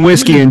 drinking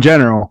whiskey in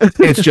general,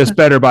 it's just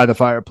better by the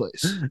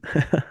fireplace.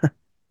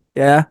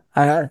 Yeah,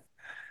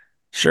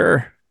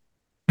 sure.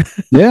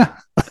 Yeah.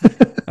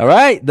 All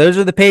right, those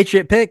are the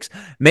Patriot picks.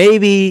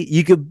 Maybe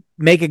you could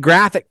make a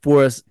graphic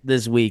for us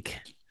this week.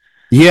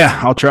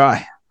 Yeah, I'll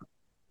try.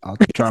 I'll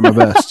try my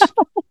best.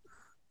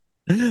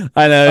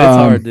 I know it's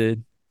hard,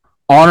 dude.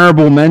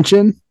 Honorable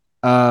mention,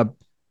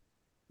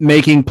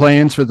 making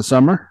plans for the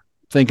summer,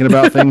 thinking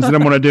about things that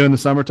I'm going to do in the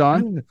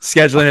summertime.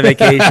 Scheduling a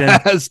vacation.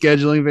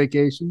 Scheduling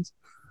vacations.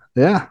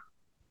 Yeah.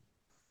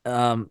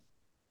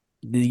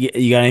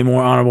 You got any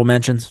more honorable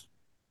mentions?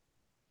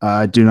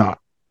 I do not.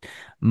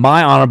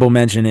 My honorable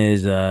mention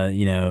is,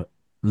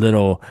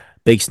 little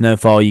big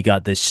snowfall. You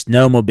got this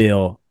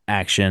snowmobile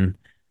action.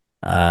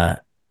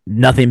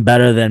 Nothing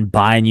better than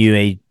buying you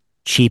a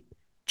cheap,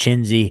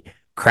 chintzy,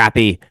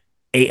 crappy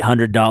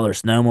 $800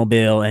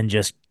 snowmobile and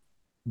just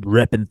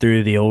ripping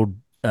through the old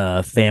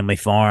family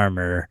farm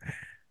or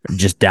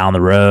just down the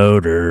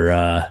road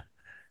or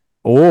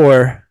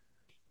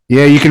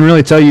Yeah, you can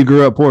really tell you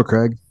grew up poor,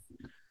 Craig.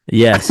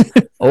 yes.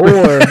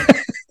 Or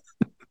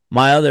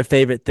my other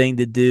favorite thing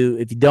to do,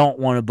 if you don't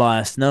want to buy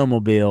a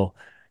snowmobile,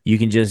 you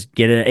can just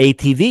get an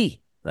ATV,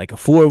 like a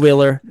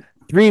 4-wheeler,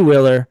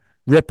 3-wheeler,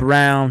 rip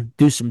around,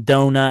 do some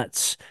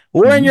donuts,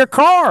 or in your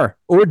car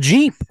or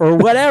Jeep or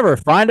whatever.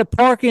 Find a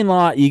parking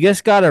lot. You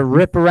just got to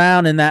rip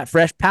around in that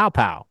fresh pow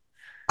pow.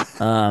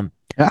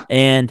 Yeah.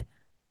 And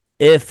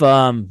if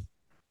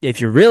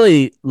you're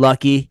really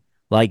lucky,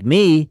 like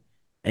me,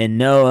 and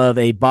know of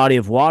a body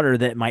of water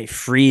that might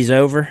freeze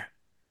over,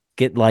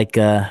 get like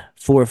 4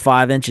 or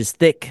 5 inches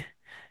thick.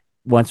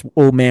 Once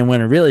old man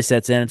winter really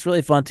sets in, it's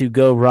really fun to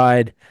go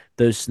ride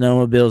those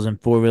snowmobiles and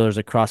 4-wheelers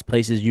across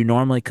places you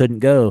normally couldn't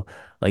go,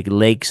 like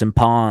lakes and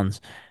ponds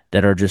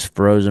that are just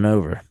frozen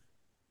over.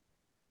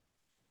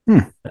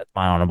 That's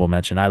my honorable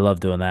mention. I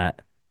love doing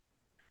that.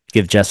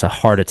 Give Jess a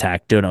heart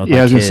attack doing it with Yeah, I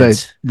my was going to kids.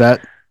 say,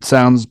 that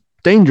sounds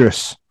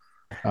dangerous.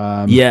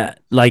 Yeah,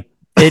 like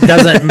it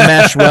doesn't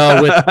mesh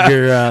well with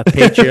your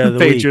Patriot of the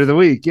Week. Patriot of the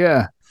Week,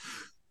 yeah.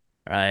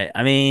 Right.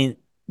 I mean,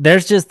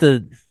 there's just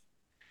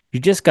you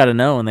just got to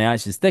know when the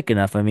ice is thick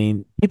enough. I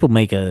mean, they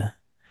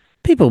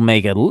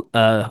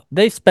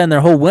spend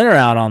their whole winter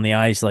out on the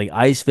ice, like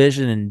ice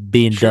fishing and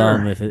being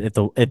dumb. If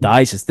the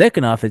ice is thick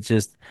enough, it's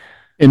just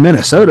in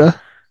Minnesota,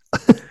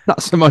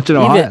 not so much in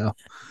Ohio.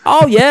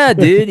 Oh yeah,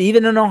 dude.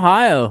 Even in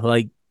Ohio,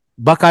 like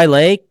Buckeye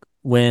Lake,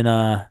 when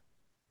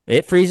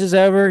it freezes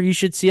over, you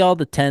should see all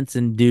the tents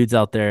and dudes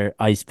out there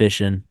ice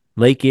fishing.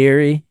 Lake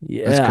Erie,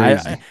 yeah,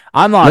 that's crazy.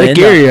 I'm not Lake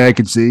Erie. I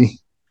could see.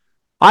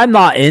 I'm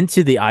not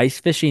into the ice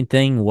fishing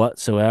thing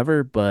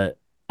whatsoever, but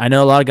I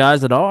know a lot of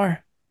guys that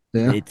are.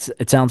 Yeah.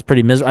 It sounds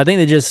pretty miserable. I think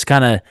they just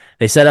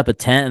they set up a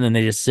tent and then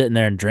they just sit in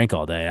there and drink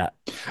all day.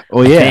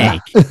 Oh yeah.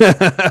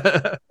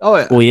 Oh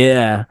yeah. Well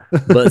yeah,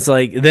 but it's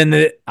like then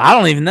I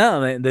don't even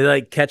know. They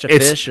like catch a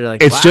fish or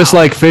like it's just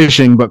like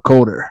fishing but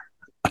colder.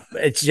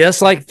 It's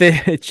just like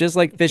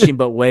fishing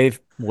but way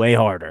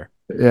harder.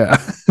 Yeah.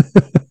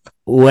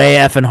 Way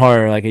effing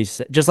harder, like he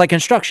said. Just like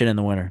construction in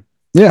the winter.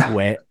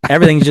 Yeah.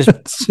 Everything's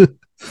just.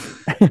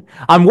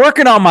 I'm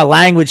working on my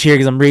language here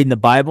because I'm reading the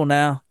Bible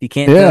now. You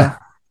can't tell.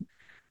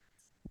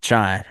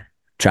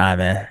 Try,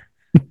 man.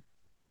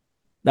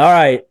 All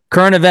right,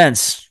 current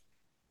events.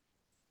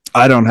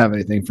 I don't have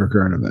anything for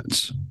current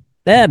events.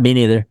 Yeah, me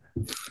neither.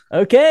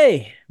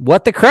 Okay,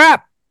 what the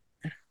crap?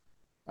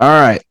 All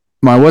right,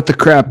 my what the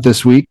crap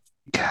this week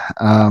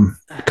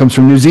comes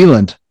from New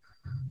Zealand.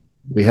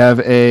 We have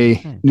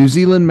a New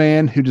Zealand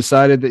man who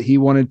decided that he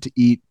wanted to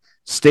eat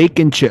steak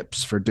and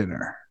chips for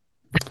dinner.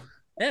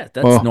 Yeah,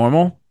 that's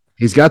normal.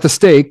 He's got the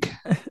steak,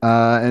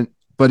 but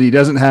he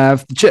doesn't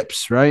have the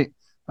chips, right?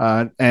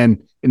 And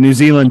in New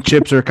Zealand,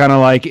 chips are kind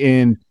of like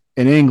in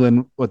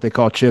England, what they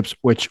call chips,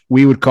 which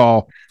we would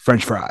call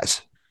French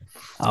fries.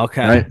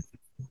 Okay. Right?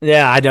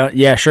 Yeah, I don't.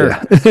 Yeah, sure.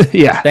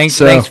 Yeah. Thanks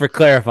for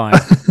clarifying.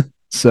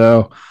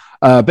 So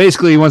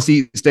basically, he wants to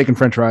eat steak and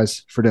French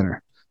fries for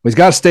dinner. Well, he's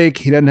got a steak.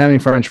 He doesn't have any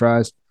French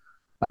fries.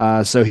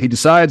 So he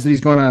decides that he's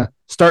going to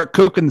start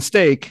cooking the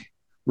steak,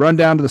 run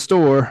down to the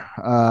store,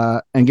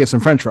 and get some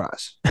French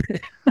fries.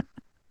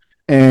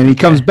 And he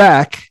comes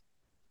back,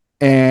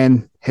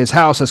 and his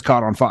house has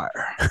caught on fire.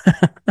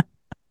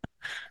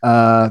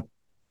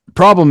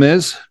 Problem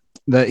is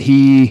that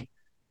he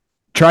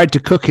tried to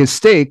cook his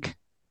steak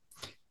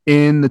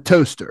in the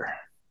toaster.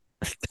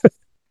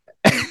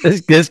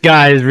 This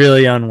guy is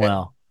really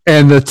unwell.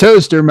 And the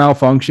toaster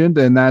malfunctioned,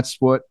 and that's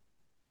what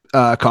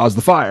caused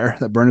the fire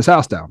that burned his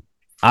house down.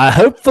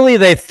 Hopefully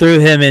they threw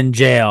him in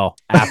jail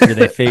after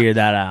they figured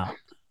that out.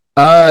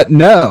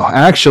 No,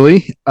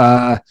 actually,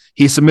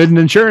 he submitted an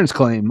insurance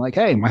claim. Like,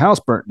 hey, my house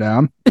burnt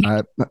down.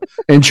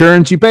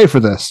 Insurance, you pay for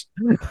this.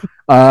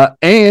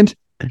 And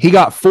he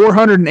got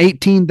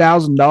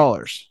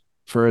 $418,000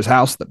 for his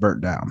house that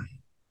burnt down.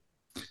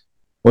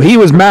 Well, he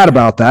was mad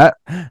about that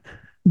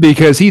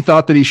because he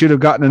thought that he should have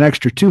gotten an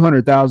extra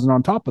 $200,000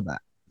 on top of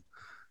that.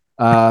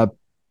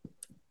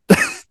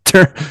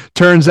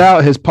 Turns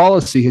out his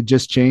policy had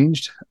just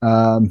changed,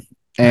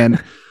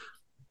 and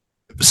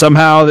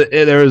somehow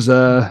there was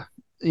a,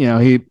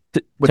 he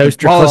with the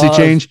policy clause.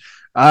 change.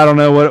 I don't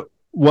know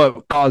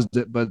what caused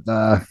it, but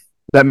that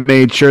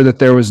made sure that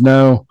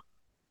that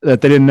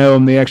they didn't owe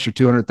him the extra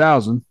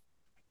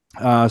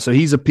 $200,000. So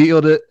he's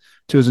appealed it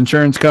to his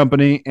insurance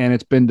company, and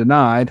it's been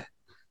denied.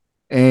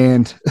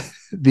 And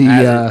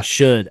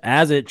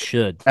as it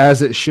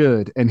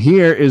should. And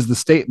here is the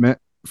statement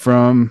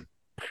from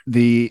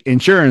the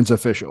insurance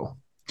official.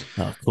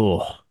 Oh,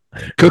 cool.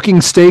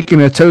 Cooking steak in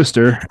a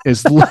toaster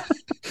is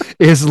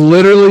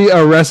literally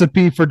a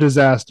recipe for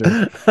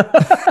disaster.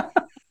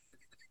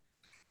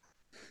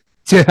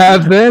 To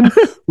have then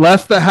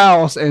left the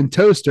house and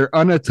toaster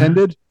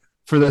unattended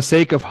for the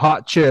sake of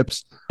hot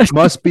chips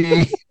must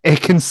be a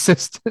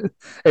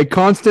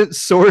constant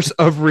source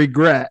of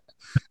regret.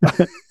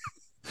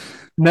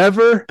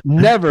 Never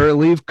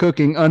leave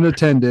cooking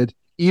unattended,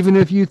 even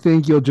if you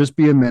think you'll just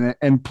be a minute.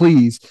 And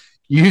please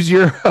use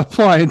your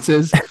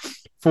appliances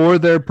for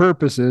their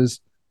purposes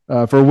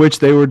for which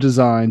they were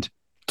designed.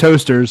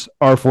 Toasters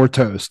are for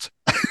toast.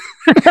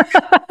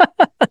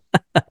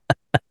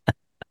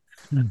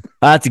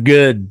 That's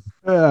good.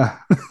 That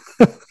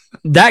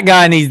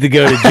guy needs to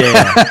go to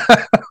jail.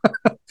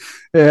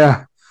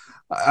 Yeah.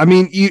 I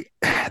mean,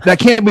 that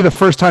can't be the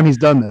first time he's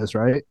done this,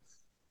 right?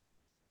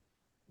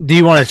 Do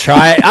you want to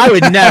try it? I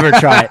would never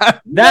try it.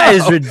 That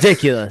is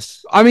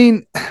ridiculous. I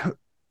mean,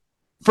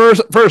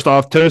 first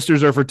off,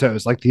 toasters are for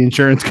toast, like the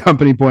insurance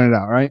company pointed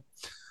out, right?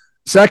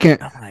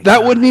 Second, I feel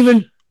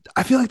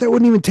like that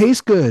wouldn't even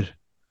taste good.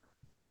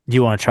 Do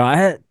you want to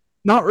try it?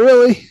 Not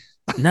really.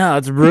 No,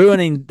 it's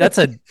ruining. That's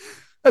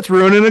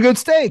ruining a good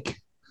steak.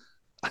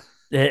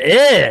 It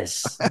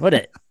is. What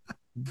the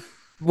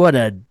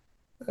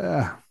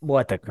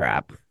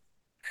crap.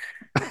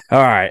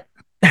 All right.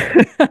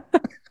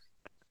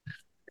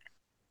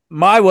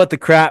 My what the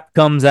crap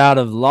comes out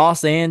of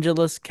Los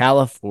Angeles,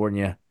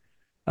 California.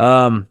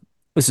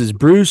 This is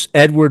Bruce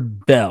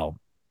Edward Bell.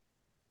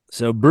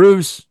 So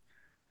Bruce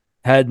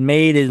had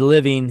made a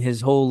living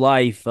his whole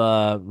life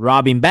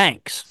robbing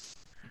banks.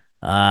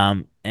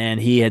 And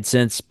he had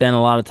since spent a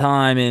lot of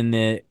time in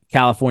the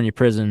California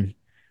prison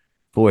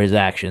for his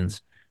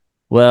actions.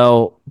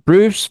 Well,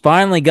 Bruce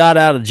finally got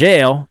out of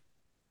jail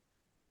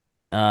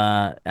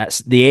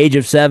at the age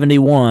of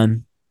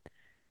 71.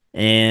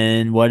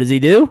 And what does he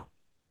do?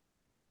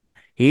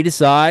 He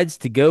decides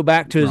to go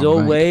back to his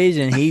old ways,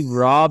 and he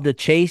robbed a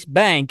Chase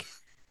bank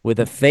with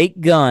a fake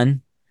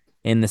gun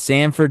in the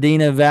San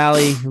Fernando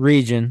Valley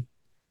region.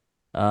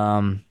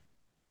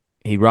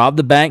 He robbed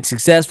the bank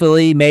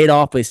successfully, made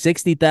off with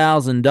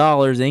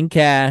 $60,000 in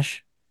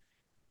cash,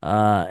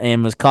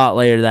 and was caught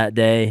later that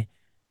day.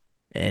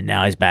 And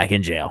now he's back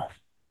in jail.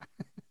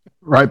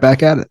 Right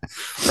back at it.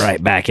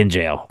 Right back in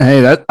jail.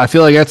 Hey, I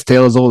feel like that's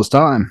tale as old as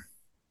time.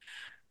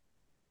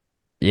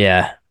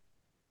 Yeah.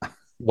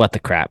 What the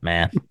crap,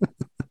 man.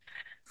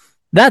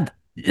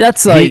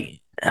 That's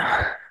like,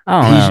 I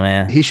don't know,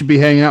 man. He should be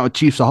hanging out with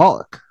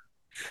Chiefsaholic.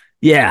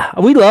 Yeah,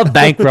 we love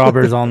bank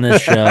robbers on this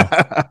show.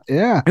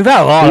 Yeah. We've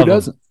had a lot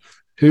of them.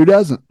 Who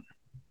doesn't?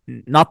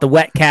 Not the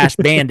wet cash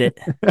bandit.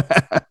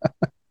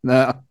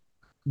 No.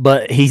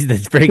 But he's the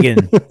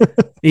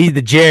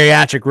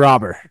geriatric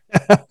robber.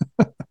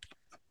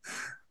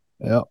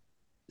 Yep.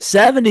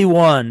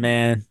 71,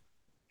 man.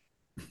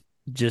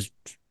 Just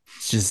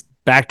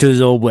back to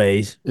his old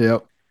ways.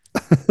 Yep.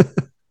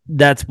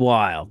 That's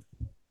wild.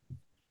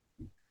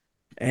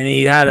 And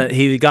he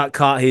got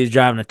caught. He was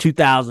driving a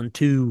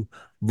 2002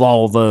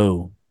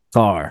 Volvo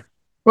car.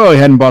 Well, he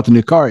hadn't bought the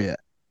new car yet.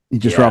 He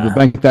just robbed the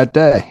bank that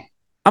day.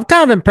 I'm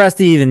kind of impressed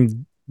he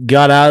even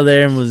got out of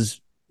there and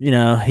was,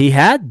 he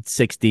had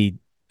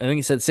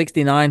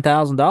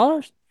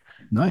 $69,000.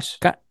 Nice.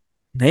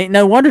 Ain't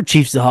no wonder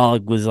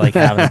Chiefsaholic was like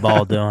having a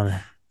ball doing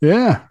it.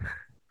 Yeah.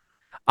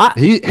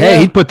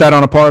 He'd put that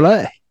on a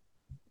parlay.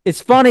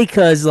 It's funny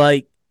because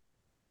like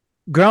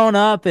growing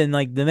up and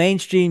like the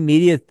mainstream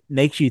media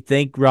makes you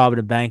think robbing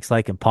a bank's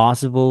like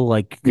impossible.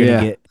 Like you're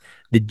gonna get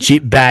the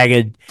bag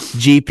of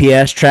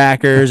GPS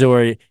trackers,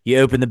 or you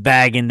open the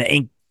bag and the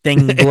ink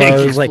thing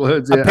blows.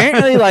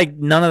 Apparently, like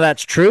none of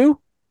that's true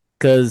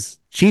because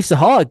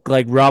Chiefsaholic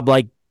like robbed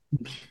like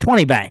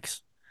 20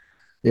 banks.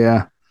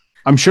 Yeah,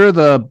 I'm sure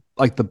the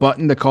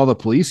button to call the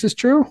police is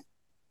true.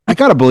 I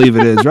gotta believe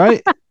it is,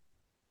 right?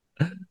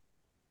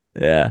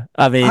 Yeah,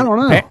 I mean, I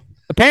don't know.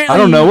 Apparently, I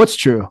don't know what's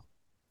true.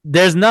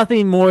 there's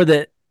nothing more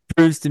that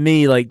proves to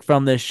me like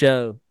from this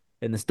show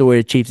in the story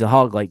of Chiefs and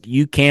Hog, like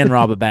you can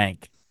rob a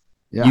bank.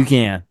 Yeah. You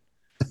can.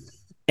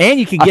 And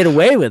you can I, get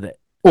away with it.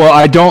 well,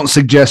 I don't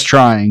suggest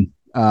trying.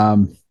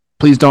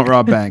 Please don't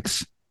rob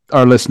banks,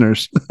 our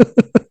listeners.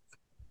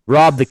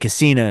 Rob the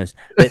casinos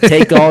that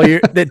take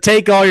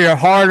all your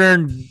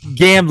hard-earned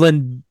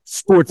gambling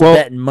sports Well,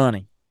 betting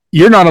money.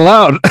 you're not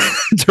allowed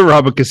to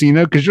rob a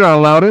casino because you're not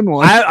allowed in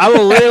one. I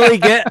will literally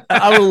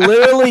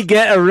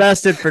get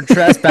arrested for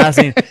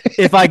trespassing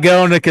if I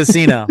go in a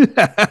casino.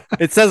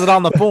 It says it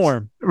on the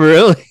form.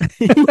 Really?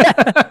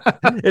 Yeah.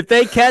 If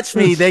they catch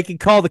me, they can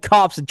call the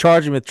cops and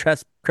charge me with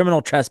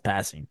criminal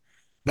trespassing.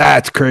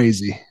 That's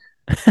crazy.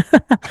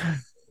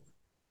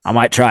 I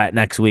might try it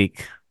next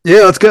week.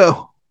 Yeah, let's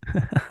go.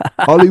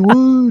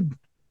 Hollywood.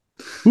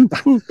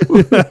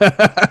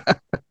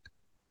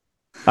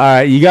 All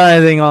right, you got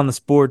anything on the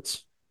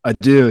sports? I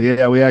do.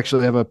 Yeah, we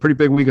actually have a pretty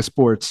big week of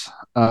sports.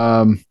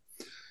 Oh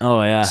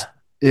yeah.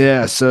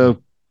 Yeah,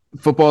 so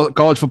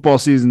college football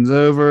season's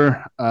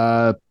over.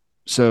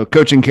 So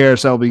coaching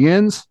carousel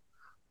begins.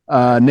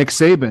 Nick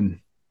Saban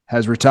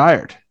has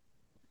retired.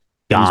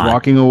 He's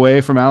walking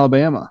away from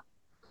Alabama.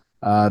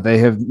 They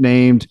have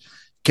named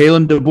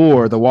Kalen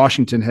DeBoer, the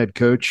Washington head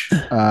coach,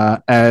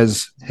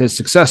 as his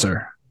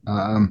successor.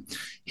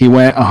 He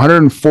went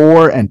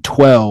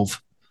 104-12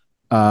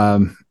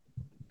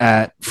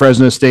 at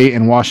Fresno State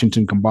and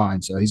Washington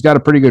combined. So he's got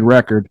a pretty good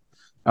record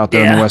out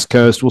there on the West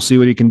Coast. We'll see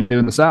what he can do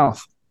in the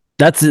South.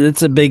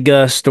 It's a big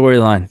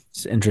storyline.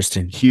 It's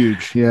interesting.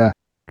 Huge. Yeah.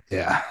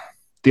 Yeah.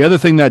 The other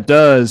thing that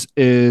does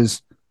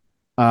is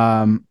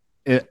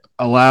it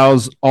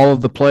allows all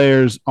of the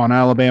players on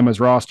Alabama's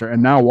roster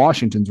and now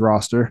Washington's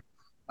roster,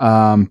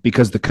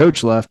 because the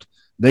coach left,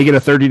 they get a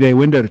 30-day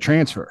window to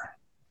transfer.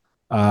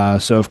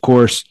 So, of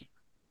course,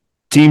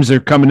 teams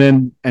are coming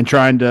in and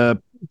trying to,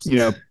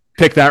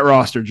 pick that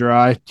roster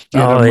dry.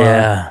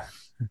 Yeah.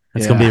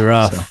 It's going to be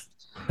rough. So,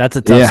 that's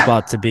a tough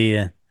spot to be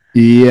in.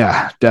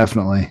 Yeah,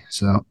 definitely.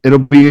 So it'll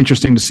be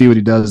interesting to see what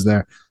he does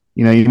there.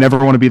 You never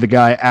want to be the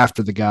guy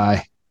after the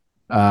guy.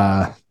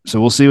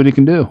 So we'll see what he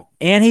can do.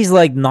 And he's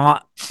like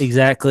not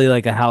exactly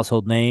like a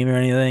household name or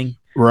anything.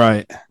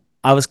 Right.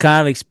 I was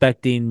kind of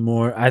expecting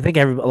more. I think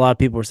a lot of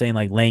people were saying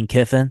like Lane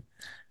Kiffin.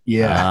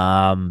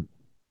 Yeah.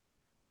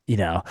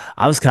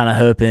 I was kind of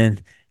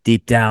hoping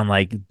deep down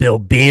like Bill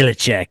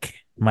Belichick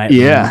might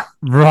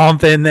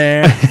romp in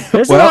there.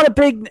 There's a lot of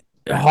big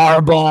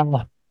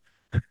Harbaugh.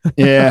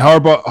 Yeah,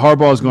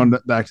 Harbaugh is going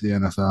back to the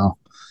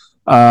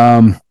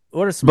NFL.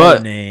 What are some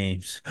other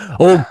names?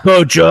 Old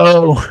Coach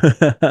O.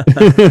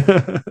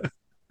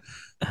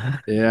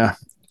 Yeah.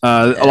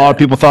 A lot of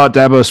people thought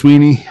Dabo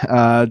Sweeney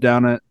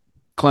down at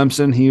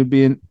Clemson, he would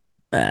be an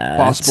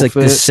possible fit.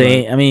 The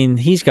same. I mean,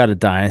 he's got a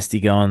dynasty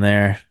going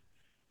there.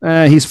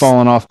 He's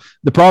fallen off.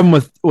 The problem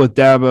with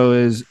Dabo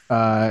is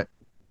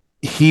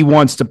he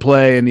wants to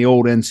play in the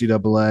old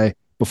NCAA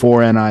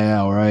before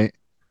NIL, right?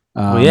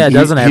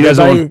 Doesn't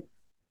everybody?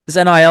 This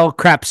NIL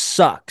crap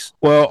sucks.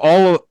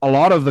 Well, a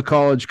lot of the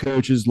college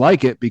coaches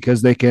like it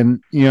because they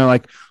can,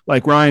 like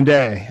Ryan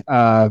Day,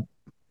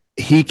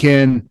 he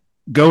can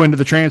go into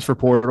the transfer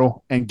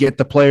portal and get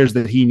the players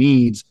that he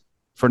needs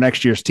for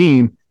next year's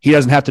team. He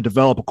doesn't have to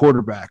develop a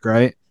quarterback,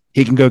 right?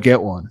 He can go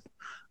get one.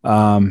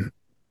 All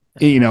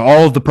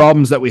of the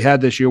problems that we had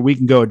this year, we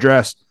can go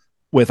address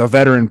with a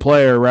veteran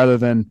player rather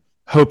than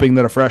hoping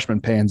that a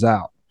freshman pans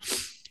out.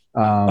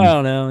 I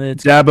don't know.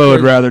 Dabo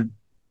would rather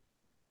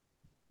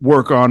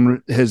work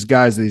on his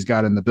guys that he's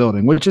got in the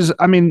building, which is,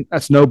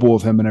 that's noble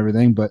of him and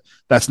everything, but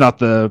that's not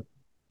the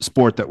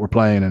sport that we're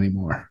playing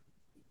anymore.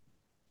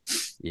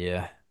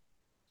 Yeah.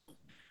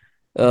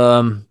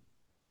 One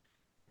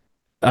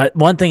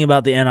thing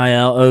about the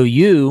NIL,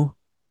 OU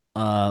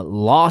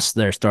lost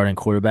their starting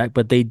quarterback,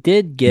 but they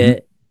did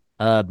get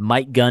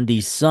Mike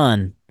Gundy's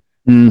son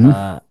from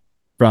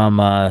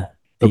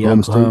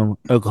the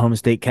Oklahoma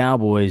State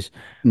Cowboys.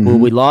 Well,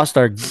 we lost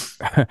our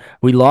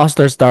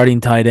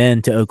starting tight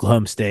end to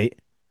Oklahoma State,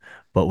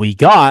 but we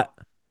got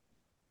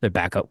their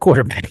backup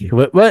quarterback.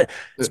 What's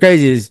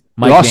crazy is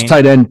Mike lost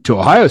tight end to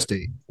Ohio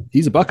State.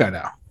 He's a Buckeye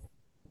now.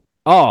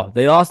 Oh,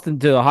 they lost him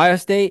to Ohio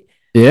State?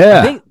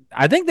 Yeah.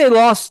 I think we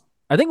lost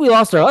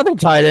our other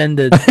tight end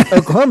to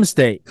Oklahoma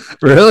State.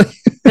 Really?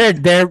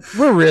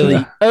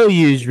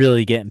 OU's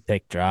really getting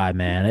picked dry,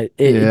 man.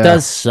 It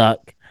does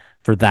suck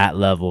for that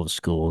level of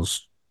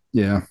schools.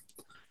 Yeah.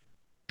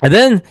 And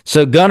then,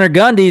 so Gunnar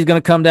Gundy is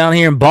going to come down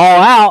here and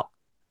ball out,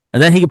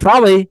 and then he could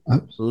probably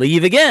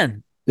leave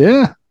again.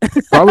 Yeah,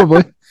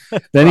 probably.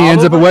 Then he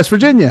ends up in West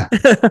Virginia.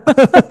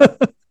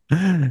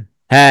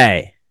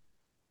 Hey.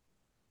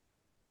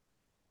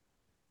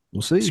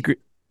 We'll see.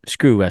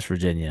 Screw West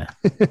Virginia.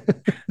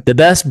 The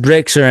best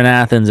bricks are in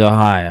Athens,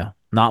 Ohio.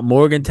 Not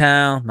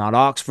Morgantown, not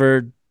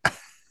Oxford.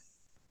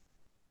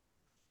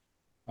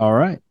 All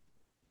right.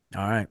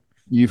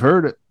 You've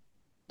heard it.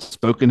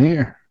 Spoken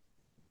here.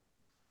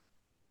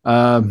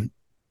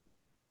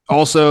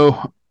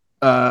 Also,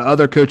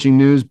 other coaching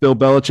news, Bill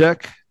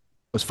Belichick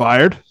was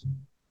fired.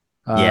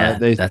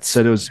 They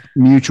said it was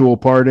mutual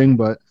parting,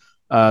 but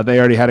They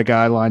already had a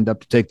guy lined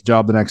up to take the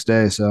job the next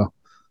day. So,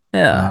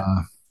 Yeah,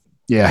 uh,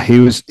 yeah, he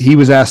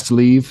was asked to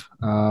leave.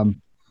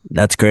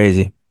 that's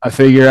crazy. I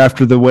figure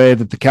after the way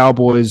that the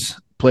Cowboys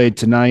played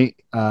tonight,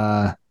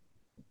 that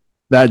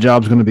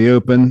job's going to be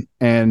open,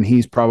 and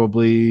he's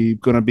probably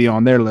going to be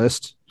on their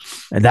list.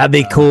 And that'd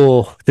be Uh,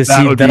 cool to that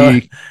see would Bella.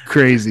 be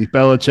crazy.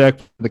 Belichick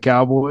for the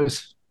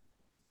Cowboys.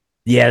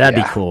 Yeah, that'd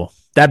be Yeah, cool.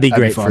 That'd be that'd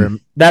be great for fun. him.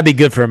 That'd be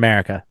good for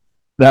America.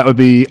 That would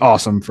be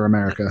awesome for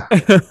America.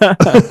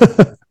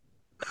 The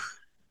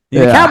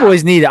Yeah.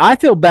 Cowboys need it. I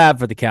feel bad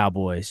for the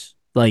Cowboys.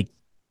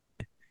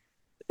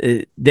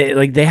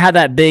 They had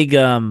that big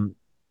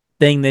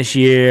thing this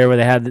year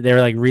where they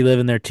were like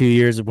reliving their 2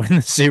 years of winning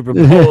the Super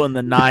Bowl in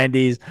the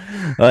 '90s.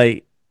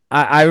 Like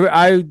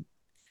I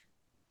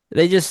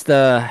they just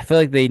I feel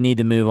like they need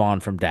to move on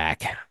from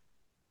Dak.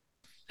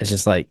 It's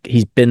just like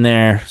he's been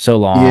there so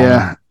long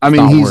Yeah. and I it's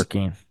mean, not he's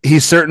working.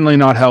 he's certainly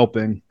not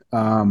helping.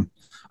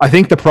 I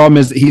think the problem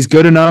is that he's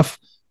good enough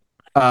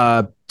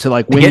to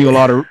like To get win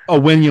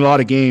you a lot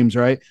of games,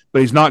 right?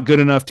 But he's not good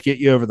enough to get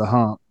you over the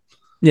hump.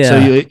 So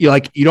yeah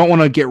you don't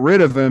want to get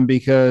rid of him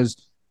because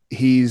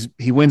he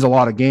wins a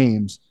lot of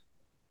games,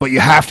 but you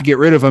have to get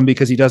rid of him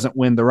because he doesn't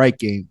win the right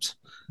games.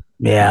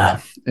 yeah.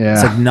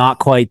 It's like Yeah, not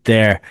quite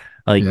there.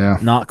 Like yeah.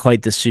 not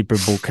quite the Super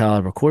Bowl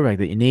caliber quarterback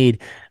that you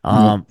need.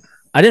 Nope.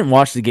 I didn't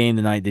watch the game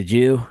tonight. Did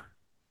you?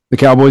 The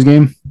Cowboys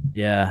game.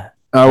 Yeah,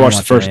 I I didn't watched the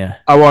watch it. first. Yeah.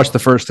 I watched the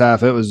first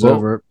half. It was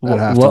over at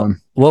halftime.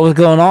 What was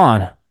going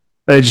on?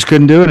 They just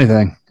couldn't do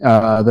anything.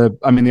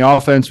 The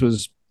offense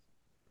was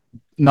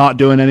not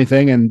doing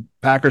anything, and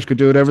Packers could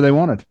do whatever they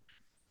wanted.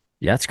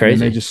 Yeah, that's I mean,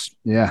 crazy.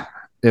 yeah,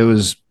 it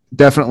was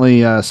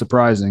definitely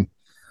surprising.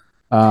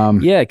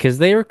 Yeah, because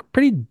they were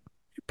pretty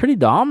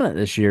dominant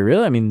this year.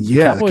 Really, I mean, the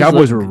Yeah, the Cowboys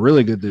Cowboys looked. were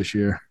really good this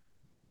year.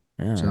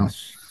 Yeah, So,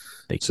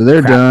 they so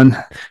they're crap. done.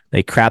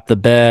 They crap the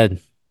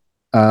bed.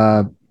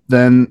 Uh,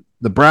 then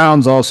the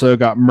Browns also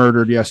got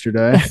murdered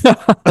yesterday.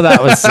 That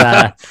was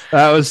sad.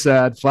 That was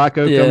sad.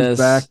 Flacco comes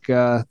back.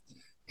 Yes,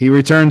 He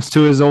returns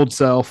to his old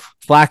self.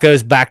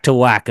 Flacco's back to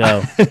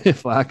wacko.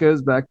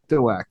 Flacco's back to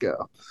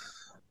wacko.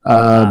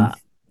 Uh,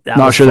 that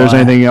Not was sure there's fun.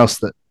 anything else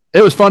that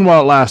it was fun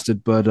while it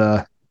lasted, but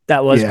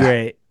That was yeah,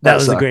 great. That that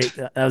was a great.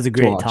 sucked That was a to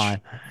great watch.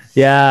 time.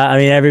 Yeah, I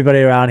mean, everybody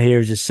around here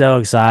was just so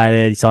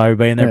excited. You saw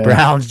everybody in their Yeah,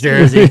 Browns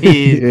jerseys.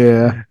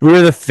 yeah, We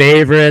were the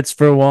favorites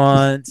for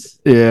once.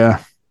 yeah.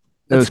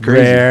 It was That's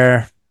crazy,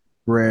 rare.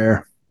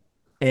 rare.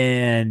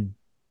 And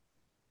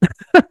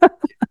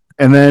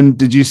And then,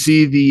 did you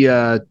see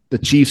the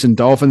Chiefs and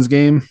Dolphins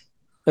game?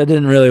 I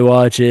didn't really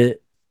watch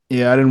it.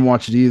 Yeah, I didn't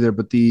watch it either,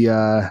 but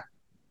the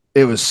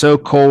it was so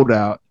cold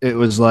out. It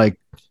was like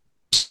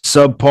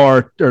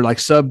subpar or like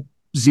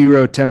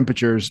sub-zero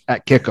temperatures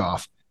at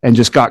kickoff, and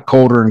just got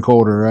colder and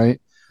colder, right?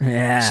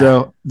 Yeah.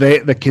 So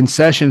the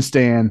concession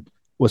stand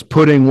was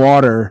putting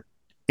water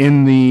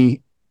in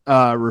the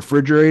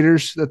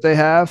refrigerators that they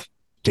have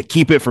to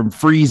keep it from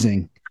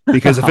freezing,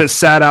 because if it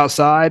sat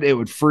outside, it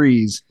would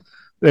freeze.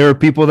 There were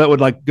people that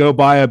would like go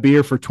buy a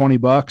beer for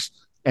 $20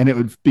 and it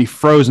would be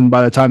frozen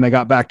by the time they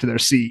got back to their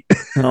seat.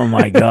 Oh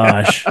my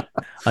gosh.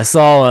 I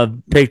saw a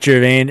picture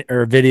of Andy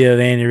or a video of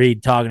Andy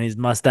Reid talking. His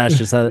mustache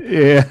just had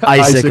Yeah,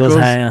 icicles icicles.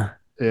 hanging.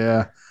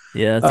 Yeah.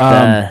 Yeah, that's Um,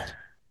 bad.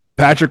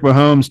 Patrick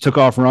Mahomes took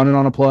off running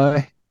on a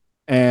play,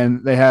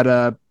 and they had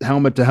a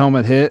helmet to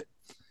helmet hit,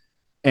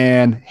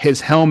 and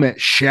his helmet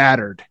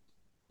shattered.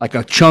 Like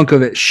a chunk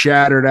of it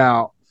shattered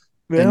out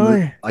and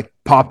Really? like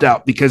popped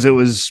out because it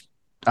was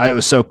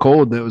so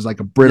cold that it was like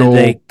a Did they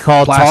brittle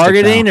call plastic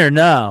targeting now. or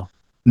no?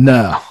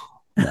 No,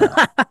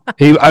 no.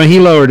 He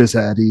lowered his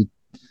head.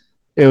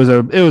 It was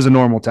a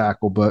normal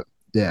tackle, but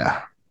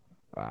yeah.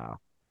 Wow.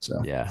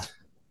 So Yeah.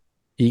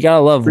 You gotta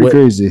love pretty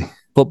crazy.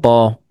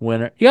 football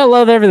winter. You gotta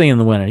love everything in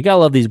the winter. You gotta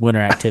love these winter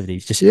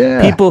activities. Just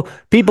Yeah.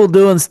 people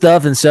doing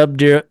stuff in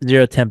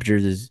sub-zero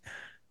temperatures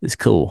is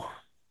cool.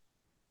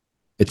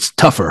 It's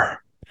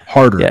tougher,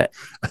 harder. Yeah,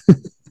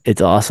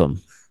 it's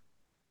awesome.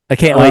 I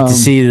can't wait to Um,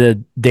 see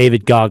the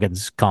David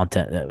Goggins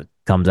content that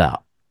comes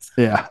out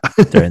yeah.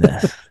 during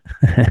this.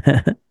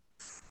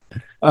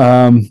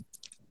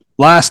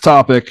 Last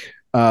topic.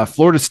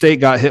 Florida State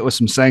got hit with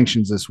some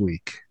sanctions this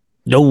week.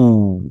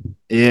 No.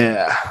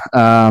 Yeah.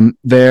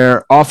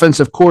 Their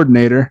offensive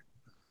coordinator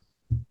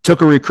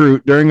took a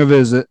recruit during a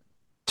visit,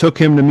 took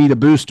him to meet a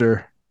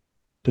booster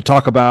to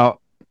talk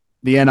about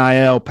the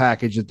NIL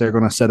package that they're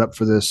going to set up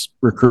for this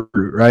recruit,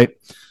 right?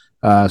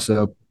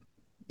 So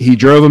he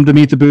drove him to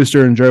meet the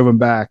booster and drove him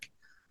back.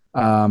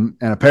 And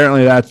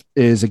apparently that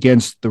is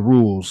against the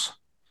rules.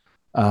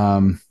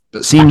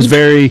 It seems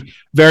very,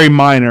 very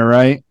minor,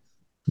 right?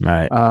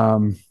 Right.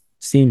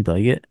 Seemed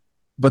like it.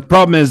 But the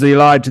problem is they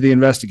lied to the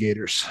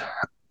investigators,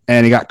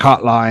 and he got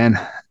caught lying.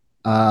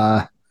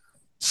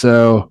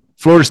 So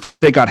Florida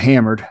State got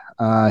hammered.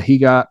 They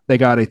got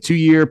a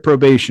 2-year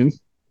probation.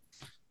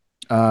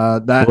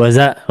 What was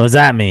that? What does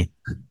that mean?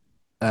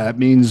 That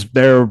means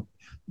they're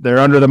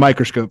under the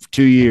microscope for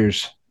 2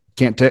 years.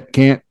 Can't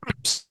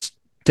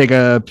take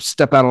a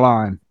step out of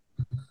line.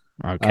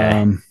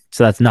 Okay.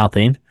 So that's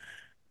nothing.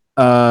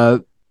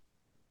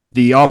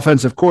 the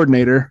offensive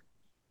coordinator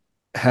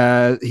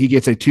he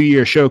gets a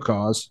 2-year show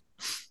cause,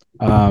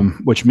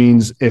 which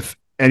means if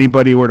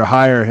anybody were to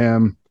hire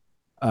him,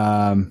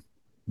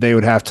 they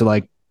would have to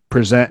like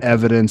present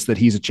evidence that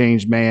he's a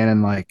changed man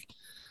and like,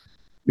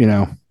 you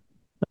know, So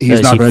he's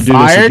is not he going to do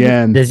this fired?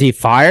 again. Is he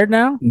fired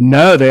now?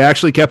 No, they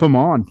actually kept him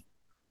on.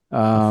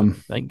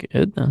 Thank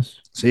goodness.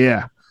 So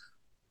yeah,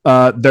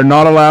 they're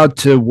not allowed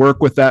to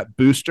work with that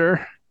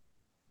booster.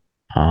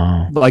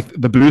 Oh, Like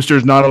the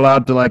booster's not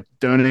allowed to like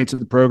donate to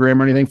the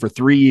program or anything for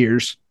 3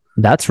 years.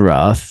 that's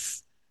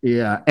rough.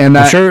 Yeah, and I'm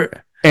that sure.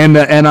 and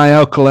the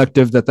NIL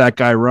collective that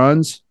guy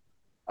runs,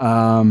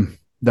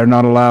 they're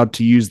not allowed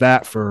to use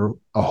that for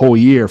a whole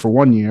year, for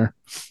 1 year.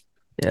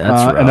 Yeah,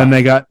 that's rough. And then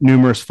they got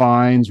numerous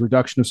fines,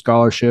 reduction of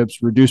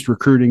scholarships, reduced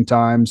recruiting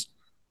times,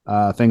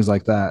 things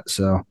like that.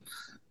 So,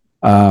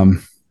 yeah,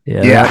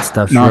 that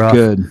stuff's not rough.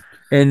 good.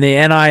 In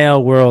the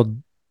NIL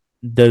world,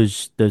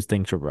 those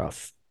things are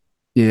rough.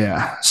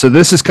 Yeah. So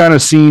this is kind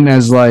of seen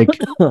as like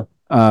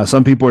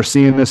some people are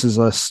seeing this as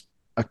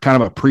a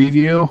kind of a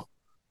preview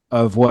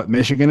of what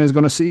Michigan is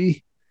going to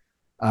see,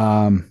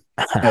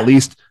 at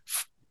least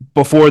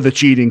before the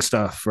cheating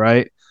stuff,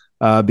 right?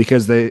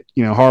 Because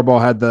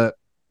Harbaugh had the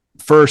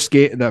first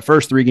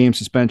 3-game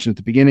suspension at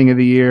the beginning of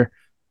the year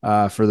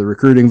for the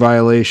recruiting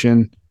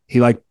violation.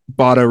 He like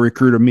bought a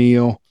recruit a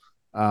meal,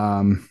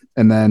 and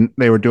then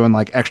they were doing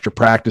like extra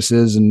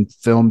practices and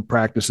film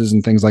practices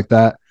and things like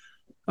that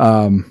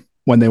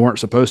when they weren't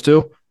supposed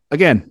to.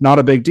 Again, not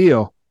a big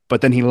deal,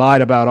 but then he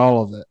lied about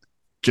all of it,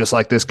 just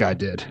like this guy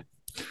did.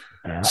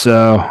 Yeah.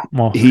 So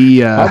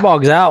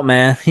Harbaugh's out,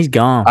 man. He's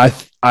gone. I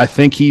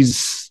think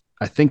he's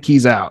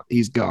out.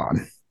 He's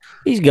gone.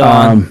 He's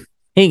gone.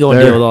 He ain't gonna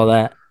deal with all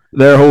that.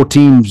 Their whole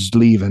team's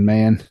leaving,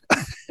 man.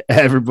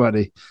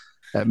 Everybody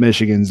at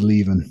Michigan's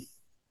leaving.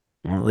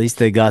 Well, at least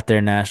they got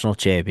their national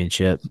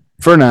championship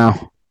for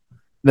now.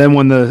 Then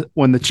when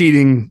the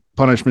cheating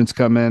punishments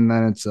come in,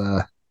 then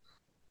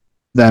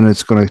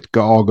it's going to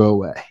all go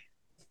away.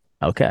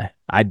 Okay,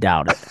 I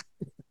doubt it.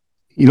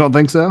 You don't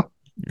think so?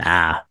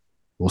 Nah,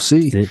 we'll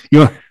see.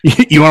 You want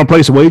to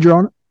place a wager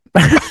on it?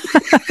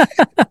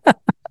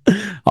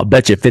 I'll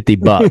bet you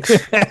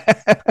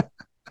 $50.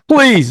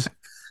 Please.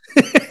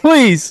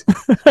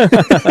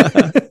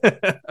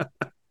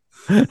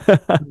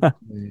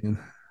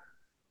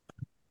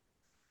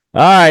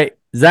 All right.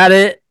 Is that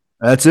it?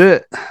 That's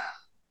it.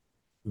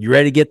 You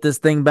ready to get this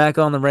thing back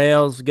on the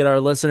rails? Get our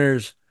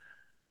listeners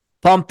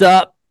pumped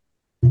up,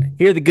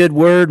 hear the good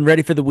word, and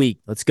ready for the week.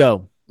 Let's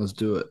go. Let's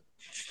do it.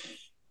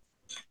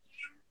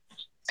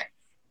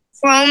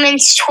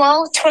 Romans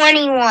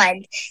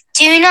 12:21.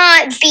 Do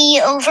not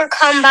be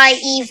overcome by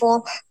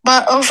evil,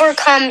 but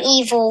overcome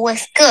evil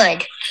with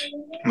good.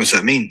 What's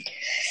that mean?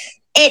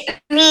 It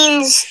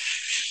means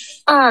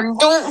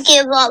don't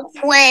give up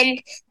when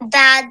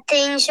bad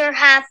things are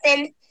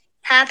happening.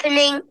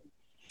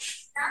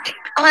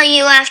 All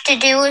you have to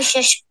do is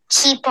just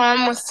keep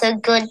on with the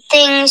good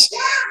things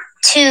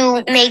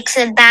to make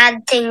the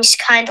bad things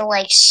kind of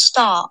like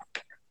stop.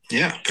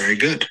 Yeah, very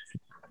good.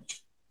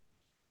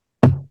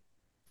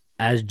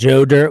 As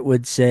Joe Dirt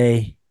would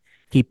say,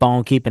 keep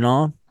on keeping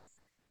on.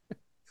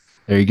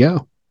 There you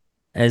go.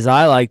 As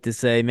I like to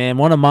say, man,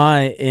 one of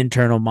my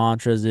internal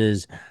mantras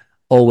is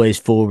always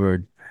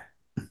forward.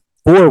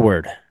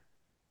 Forward.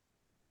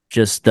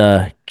 Just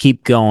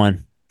keep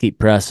going, keep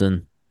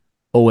pressing,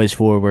 always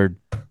forward.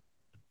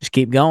 Just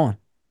keep going.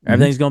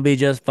 Everything's going to be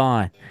just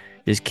fine.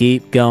 Just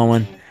keep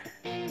going.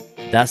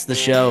 That's the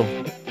show.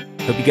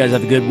 Hope you guys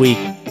have a good week.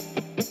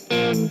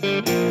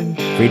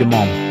 Freedom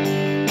on.